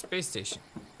strange space station.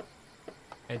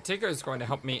 And Tigger is going to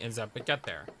help me and Zeppa get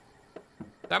there.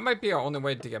 That might be our only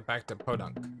way to get back to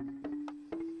Podunk.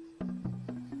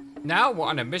 Now we're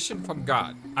on a mission from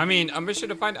God. I mean, a mission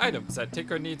to find items that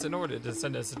Tigger needs in order to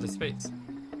send us into space.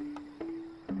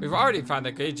 We've already found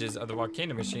the gauges of the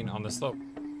volcano machine on the slope.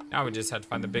 Now we just had to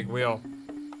find the big wheel.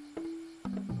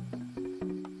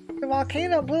 The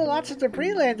volcano blew lots of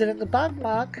debris landed in the bug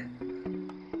muck.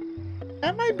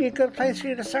 That might be a good place for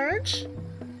you to search.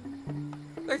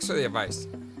 Thanks for the advice.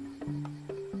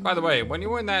 By the way, when you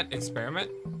were in that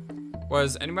experiment,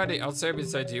 was anybody else there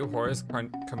besides you, Horace,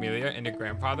 Camellia, and your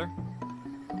grandfather?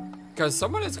 Because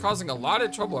someone is causing a lot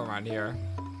of trouble around here.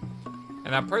 And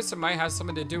that person might have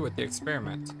something to do with the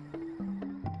experiment.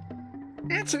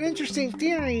 That's an interesting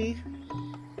theory.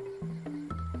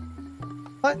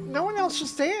 But no one else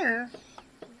was there.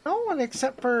 No one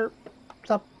except for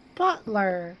the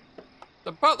butler.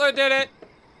 The butler did it!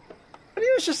 But he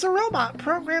was just a robot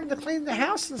programmed to clean the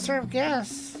house and serve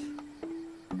guests.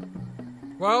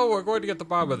 Well, we're going to get the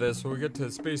bottom of this when we get to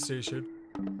the space station.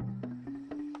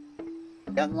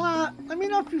 Good luck. Let me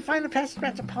know if you find a passage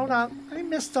back to Podunk. I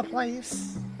missed the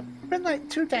place. It's been like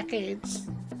 2 decades.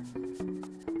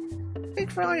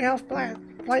 Thanks for all your help,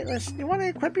 Flightless. You want to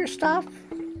equip your stuff?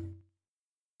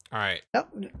 Alright. Yep.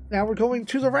 Now we're going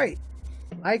to the right.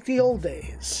 Like the old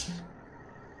days.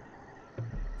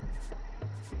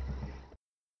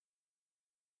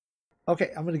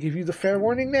 Okay, I'm going to give you the fair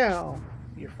warning now.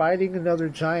 You're fighting another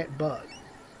giant bug.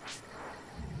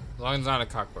 As long as it's not a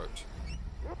cockroach.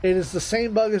 It is the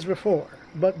same bug as before,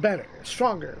 but better,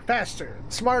 stronger, faster,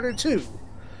 smarter too.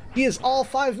 He is all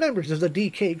 5 members of the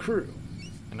DK crew.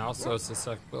 And also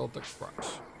susceptible to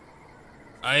crush.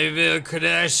 I will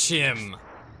crush him.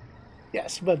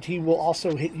 Yes, but he will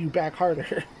also hit you back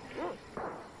harder.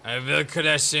 I will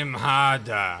crush him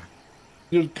harder.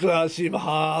 You'll crush him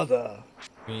harder.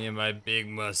 Me and my big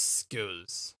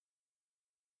muscles.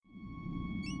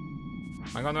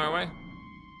 Am I going the right way?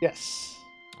 Yes.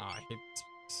 Oh, I hate this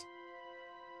place.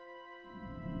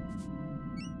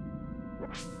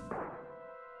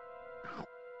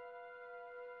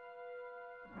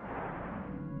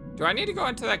 Do I need to go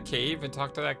into that cave and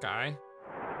talk to that guy?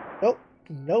 Nope,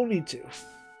 no need to.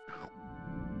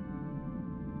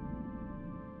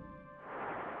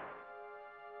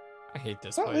 I hate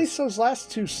this Well, place. at least those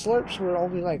last 2 slurps were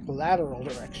only like lateral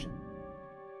direction.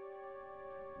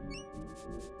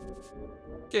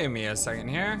 Give me a second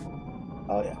here.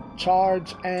 Oh yeah,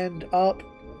 charge and up,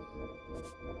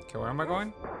 Okay, where am I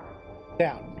going?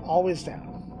 down, always down.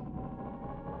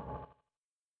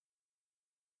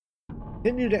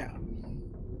 Continue down.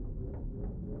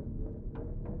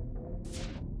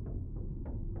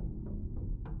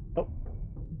 Oh,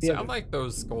 See, I like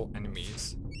those skull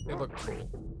enemies. They look cool.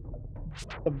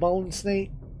 the bone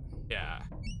snake. Yeah.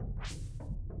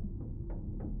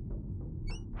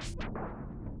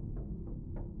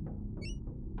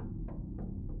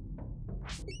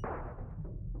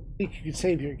 I think you could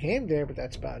save your game there, but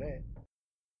that's about it.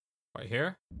 Right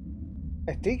here?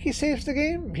 I think he saves the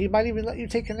game. He might even let you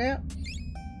take a nap.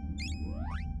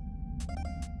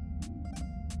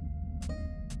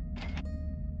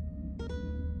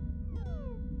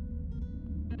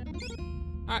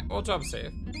 Alright, we'll jump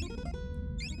save.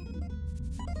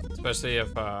 Especially if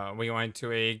we go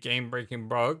into a game-breaking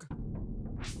bug.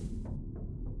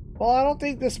 Well, I don't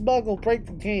think this bug will break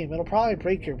the game. It'll probably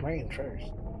break your brain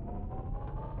first.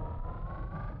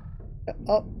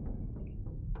 Up.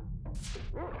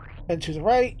 And to the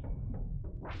right.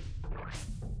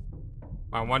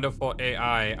 My wonderful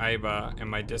AI, Iba, in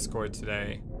my Discord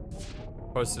today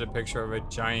posted a picture of a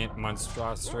giant,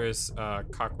 monstrous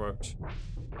cockroach.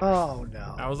 Oh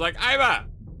no. I was like, Iba!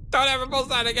 Don't ever post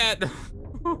that again!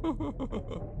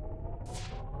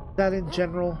 That in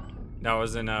general. That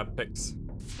was in pics.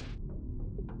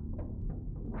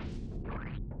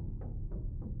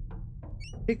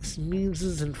 Pics,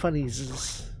 memeses, and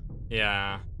funnies.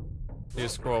 Yeah. You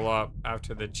scroll up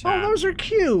after the chat. Oh, those are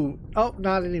cute. Oh,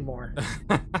 not anymore.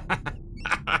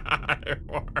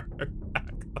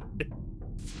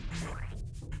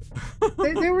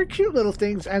 they were cute little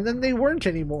things, and then they weren't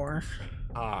anymore.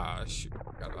 Ah, shoot. I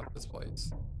forgot about this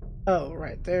place. Oh,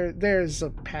 right. There's a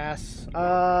path.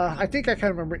 I think I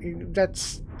kind of remember.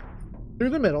 That's through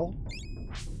the middle.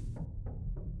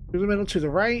 Through the middle to the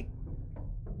right.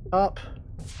 Up.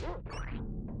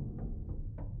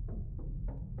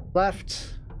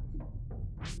 Left.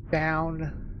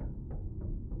 Down.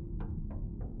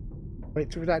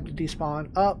 Wait for that to despawn.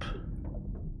 Up.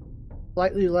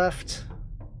 Slightly left.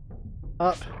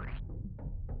 Up.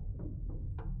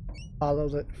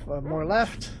 Follow it more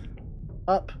left.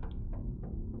 Up.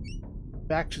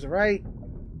 Back to the right.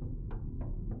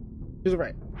 To the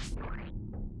right.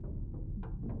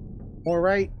 More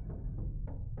right.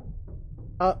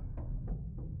 Up.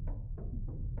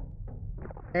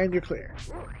 And you're clear.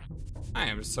 I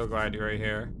am so glad you're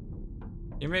here.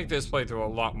 You make this playthrough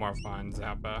a lot more fun,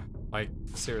 Zappa. Like,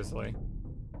 seriously.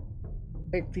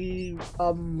 Take the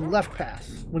left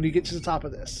path when you get to the top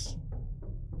of this.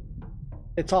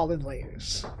 It's all in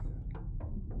layers.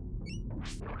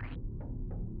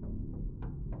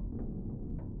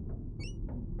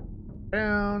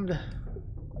 Round.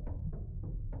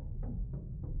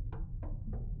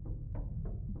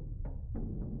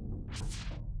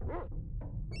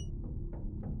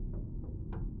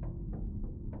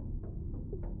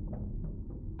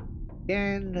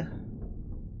 Again.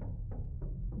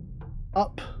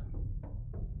 Up.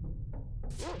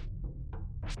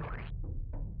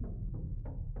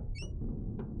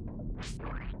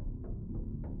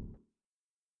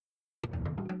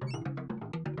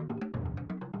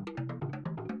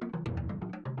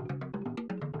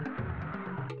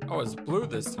 Oh, it's blue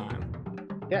this time.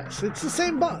 Yes, it's the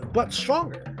same bug, but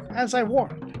stronger, as I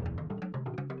warned.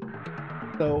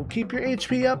 So keep your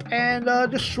HP up and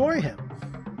destroy him.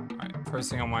 Alright, first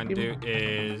thing I want to do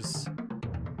is...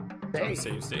 Hey.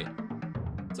 Save state.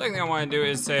 Second thing I want to do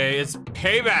is say it's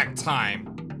payback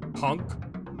time, punk.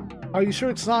 Are you sure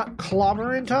it's not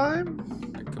clobbering time?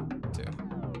 I could too.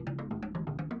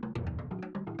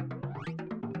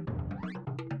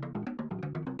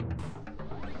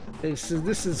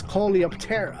 This is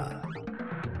Coleoptera.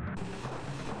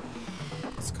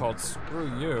 It's called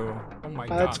Screw You. Oh my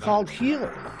god. It's called Heal.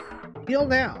 Heal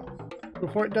now,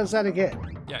 before it does that again.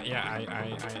 Yeah,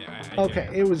 I Okay,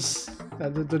 it was...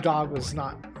 the dog was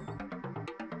not...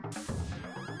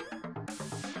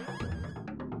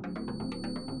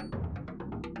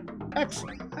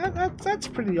 Excellent. That's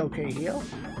pretty okay heal.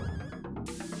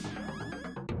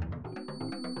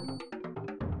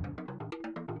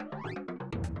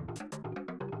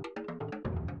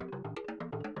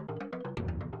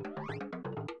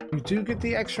 You do get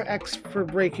the extra X for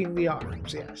breaking the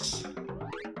arms, yes.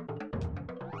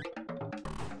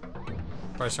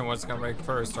 Question, what's gonna break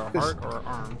first, our heart or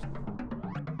arms?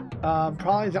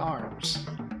 Probably the arms.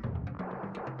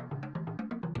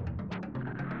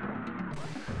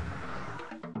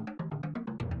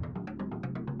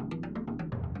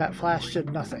 That flash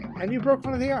did nothing, and you broke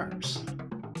one of the arms.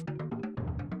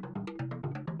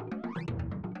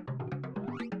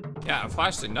 Yeah, a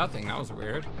flash did nothing. That was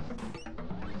weird.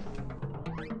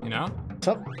 You know?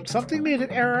 Something made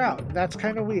it error out. That's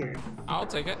kind of weird. I'll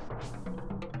take it.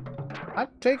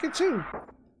 I'd take it too.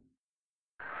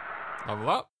 Level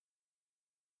up.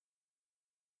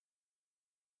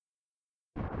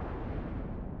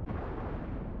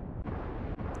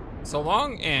 So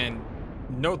long and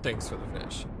no thanks for the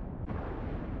fish.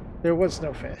 There was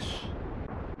no fish.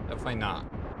 Definitely not.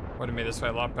 Would have made this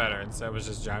fight a lot better. Instead it was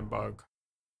just a giant bug.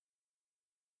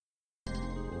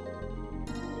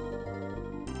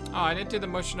 Oh, I didn't do the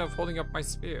motion of holding up my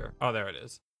spear. Oh, there it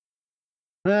is.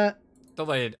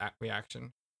 Delayed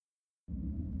reaction.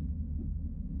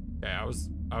 Okay,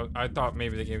 I thought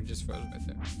maybe the game just froze right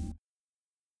there.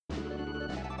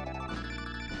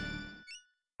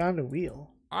 Found a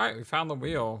wheel. Alright, we found the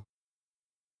wheel.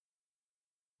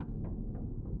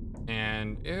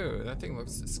 And ew, that thing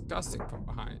looks disgusting from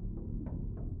behind.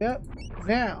 Yep.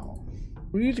 Now,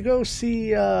 we need to go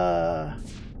see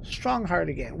Strongheart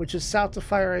again, which is south of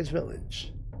Fire Eyes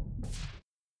Village.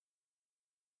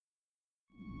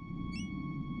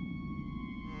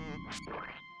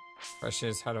 Question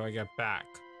is, how do I get back?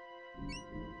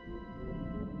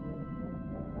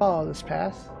 Follow this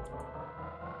path.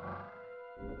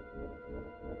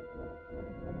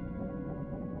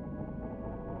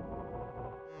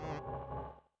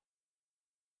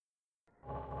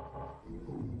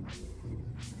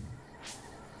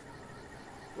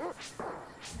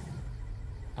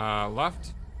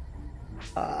 Left?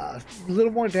 A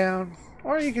little more down,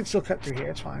 or you can still cut through here,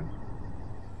 it's fine.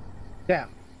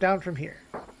 Down from here.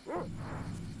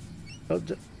 Oh,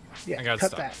 yeah, I got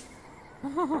cut stuck.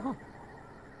 that.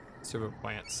 Stupid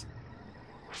plants.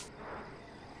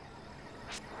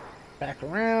 Back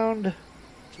around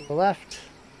to the left.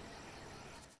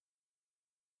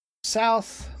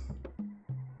 South.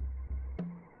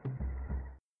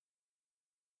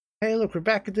 Hey, look, we're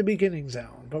back at the beginning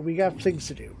zone, but we got things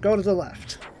to do. Go to the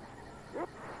left.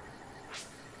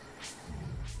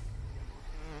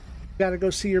 Gotta go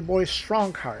see your boy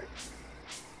Strongheart.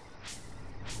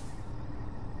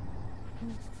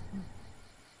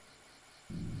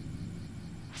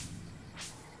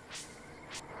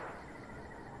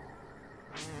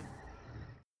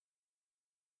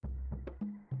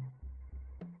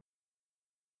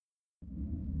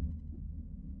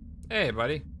 Hey,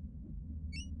 buddy.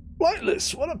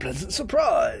 Flightless, what a pleasant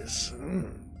surprise.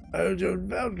 I heard your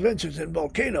adventures in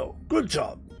Volcano. Good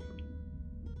job.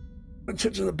 Went to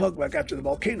the bug back after the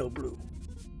volcano blew.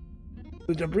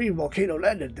 The debris volcano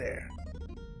landed there.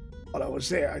 While I was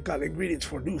there, I got ingredients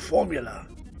for a new formula.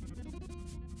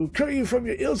 Will cure you from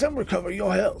your ills and recover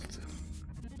your health.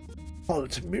 Call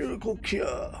it Miracle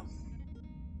Cure.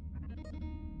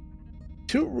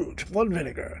 2 root, 1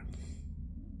 vinegar.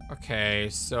 Okay,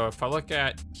 so if I look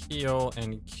at heal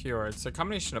and cure, it's a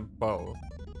combination of both.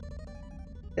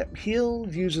 Yep, heal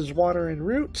uses water and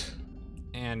root.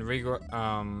 And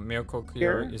Miracle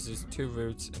Cure uses 2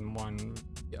 roots and 1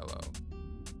 yellow.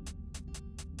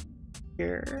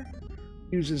 Here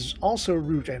uses also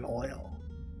root and oil.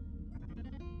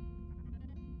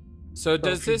 So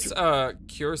does this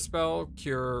cure spell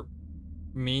cure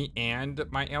me and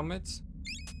my ailments?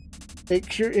 It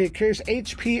cures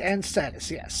HP and status,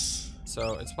 yes.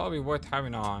 So it's probably worth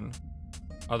having on.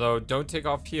 Although don't take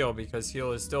off heal because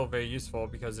heal is still very useful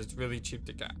because it's really cheap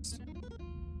to cast.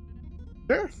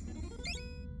 Sure.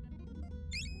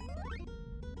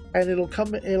 And it'll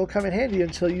come in handy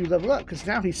until you level up, because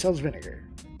now he sells vinegar.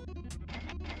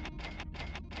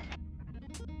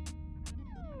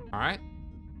 Alright.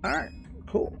 Alright,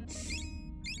 cool.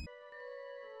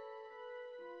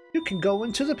 You can go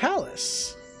into the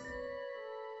palace.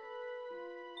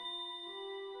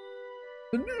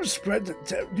 The news spread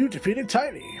that you defeated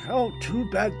Tiny. Oh, too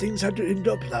bad things had to end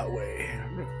up that way.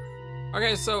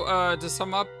 Okay, so to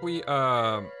sum up, we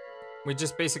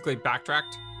just basically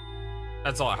backtracked.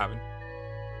 That's all that happened.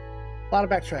 A lot of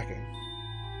backtracking.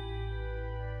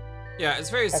 Yeah, it's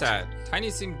very sad. Tiny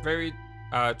seemed very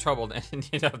troubled and in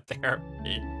need of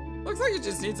therapy. Looks like it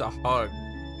just needs a hug.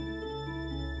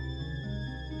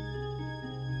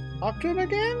 Talk to him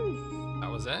again? That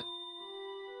was it?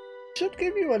 Should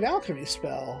give you an alchemy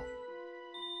spell.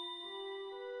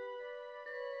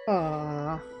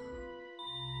 Well,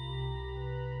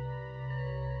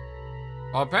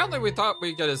 apparently we thought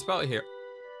we'd get a spell here,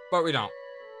 but we don't.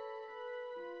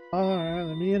 Alright,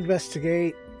 let me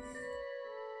investigate.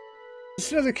 This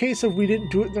is another case of we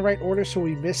didn't do it in the right order, so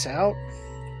we miss out.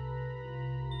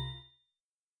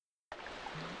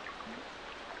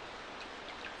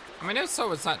 I mean, if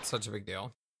so, it's not such a big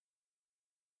deal.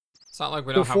 It's not like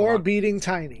we don't have Before beating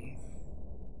Tiny.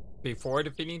 Before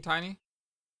defeating Tiny?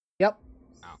 Yep.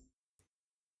 Oh.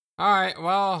 Alright,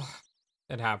 well,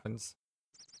 it happens.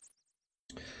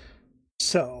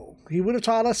 So, he would have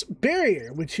taught us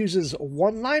Barrier, which uses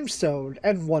 1 limestone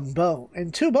and 1 bone,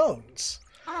 and 2 bones.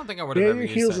 I don't think I would have ever Barrier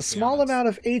used heals that, a small amount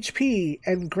of HP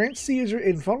and grants the user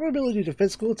invulnerability to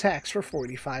physical attacks for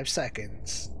 45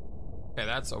 seconds. Okay,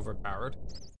 that's overpowered.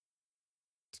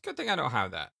 It's a good thing I don't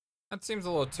have that. That seems a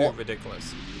little too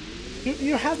ridiculous.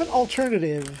 You have an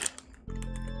alternative,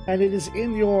 and it is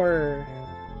in your...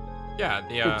 Yeah,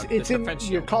 it's the in defense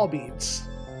your shield. call beads.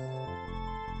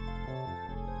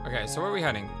 Okay, so where are we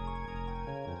heading?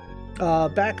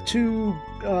 Back to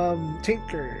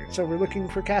Tinker. So we're looking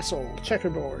for castle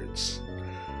checkerboards.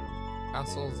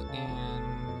 Castles in...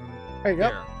 There you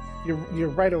go. You're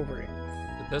right over it.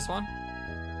 This one?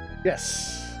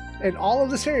 Yes. In all of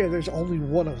this area, there's only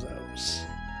 1 of those.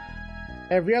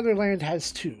 Every other land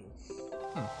has 2.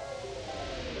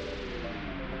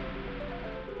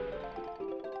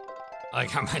 I like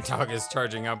how my dog is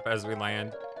charging up as we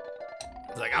land.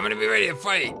 It's like, I'm gonna be ready to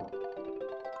fight.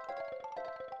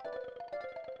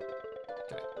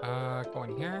 Okay, go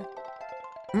in here.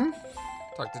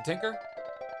 Talk to Tinker.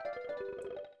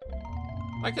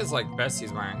 I like his vest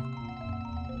he's wearing.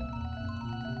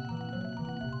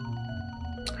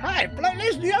 Hi,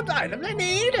 Flightless, do you have the item I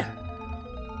need?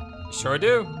 Sure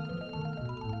do.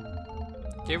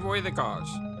 Give away the gauge.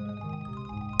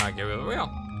 Not give away the wheel.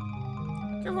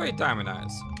 Give away diamond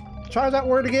eyes. Try that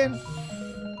word again.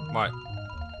 What?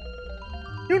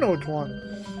 You know which one.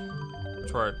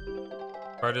 Which word?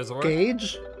 Word is the word?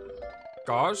 Gauge?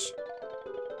 Gauge?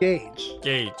 Gauge.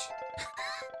 Gauge.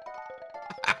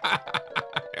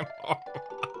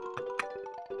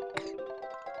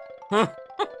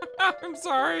 I'm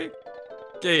sorry.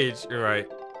 Gauge, you're right.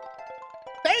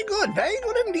 Very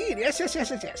good indeed. Yes.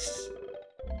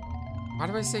 Why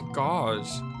do I say gauge?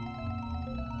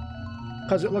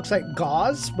 Because it looks like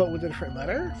gauze, but with a different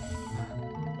letter.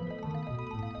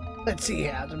 Let's see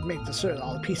how to make the certain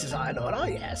all the pieces I know. Oh,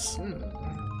 yes.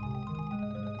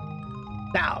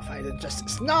 Now, if I adjust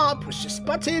this knob, push this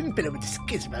button, fill it with this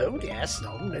gizmo. Yes,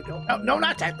 no,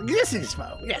 not that. This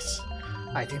gizmo. Yes.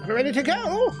 I think we're ready to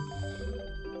go.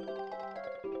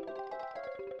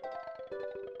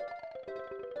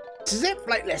 This is it,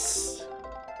 Flightless.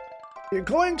 You're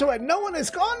going to where no one has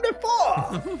gone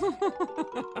before!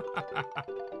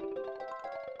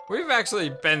 We've actually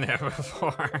been there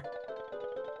before.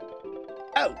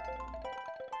 Oh.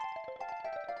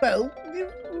 Well,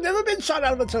 you've never been shot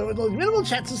out of a turret with minimal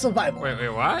chance of survival. Wait,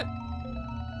 what?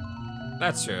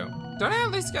 That's true. Don't I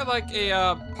at least get like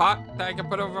a pot that I can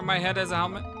put over my head as a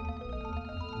helmet?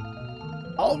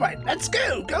 All right, let's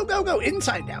go. Go, go, go.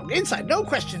 Inside now. Inside. No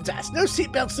questions asked. No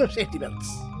seatbelts, no safety belts.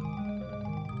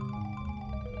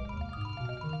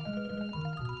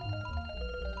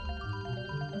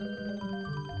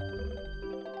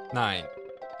 Nine,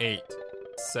 8,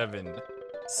 7,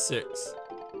 6,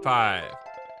 5,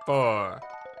 4,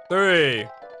 3,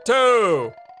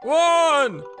 2,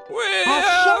 1. We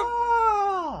have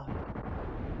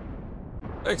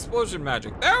explosion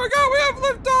magic. There we go. We have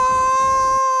liftoff.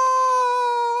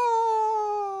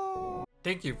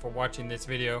 Thank you for watching this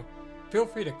video. Feel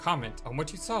free to comment on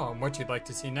what you saw and what you'd like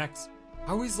to see next.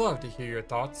 I always love to hear your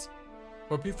thoughts.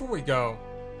 But before we go,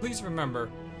 please remember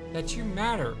that you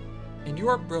matter, and you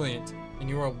are brilliant, and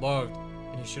you are loved,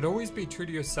 and you should always be true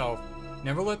to yourself.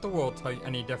 Never let the world tell you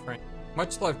any different.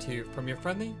 Much love to you from your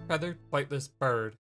friendly, feathered, flightless bird.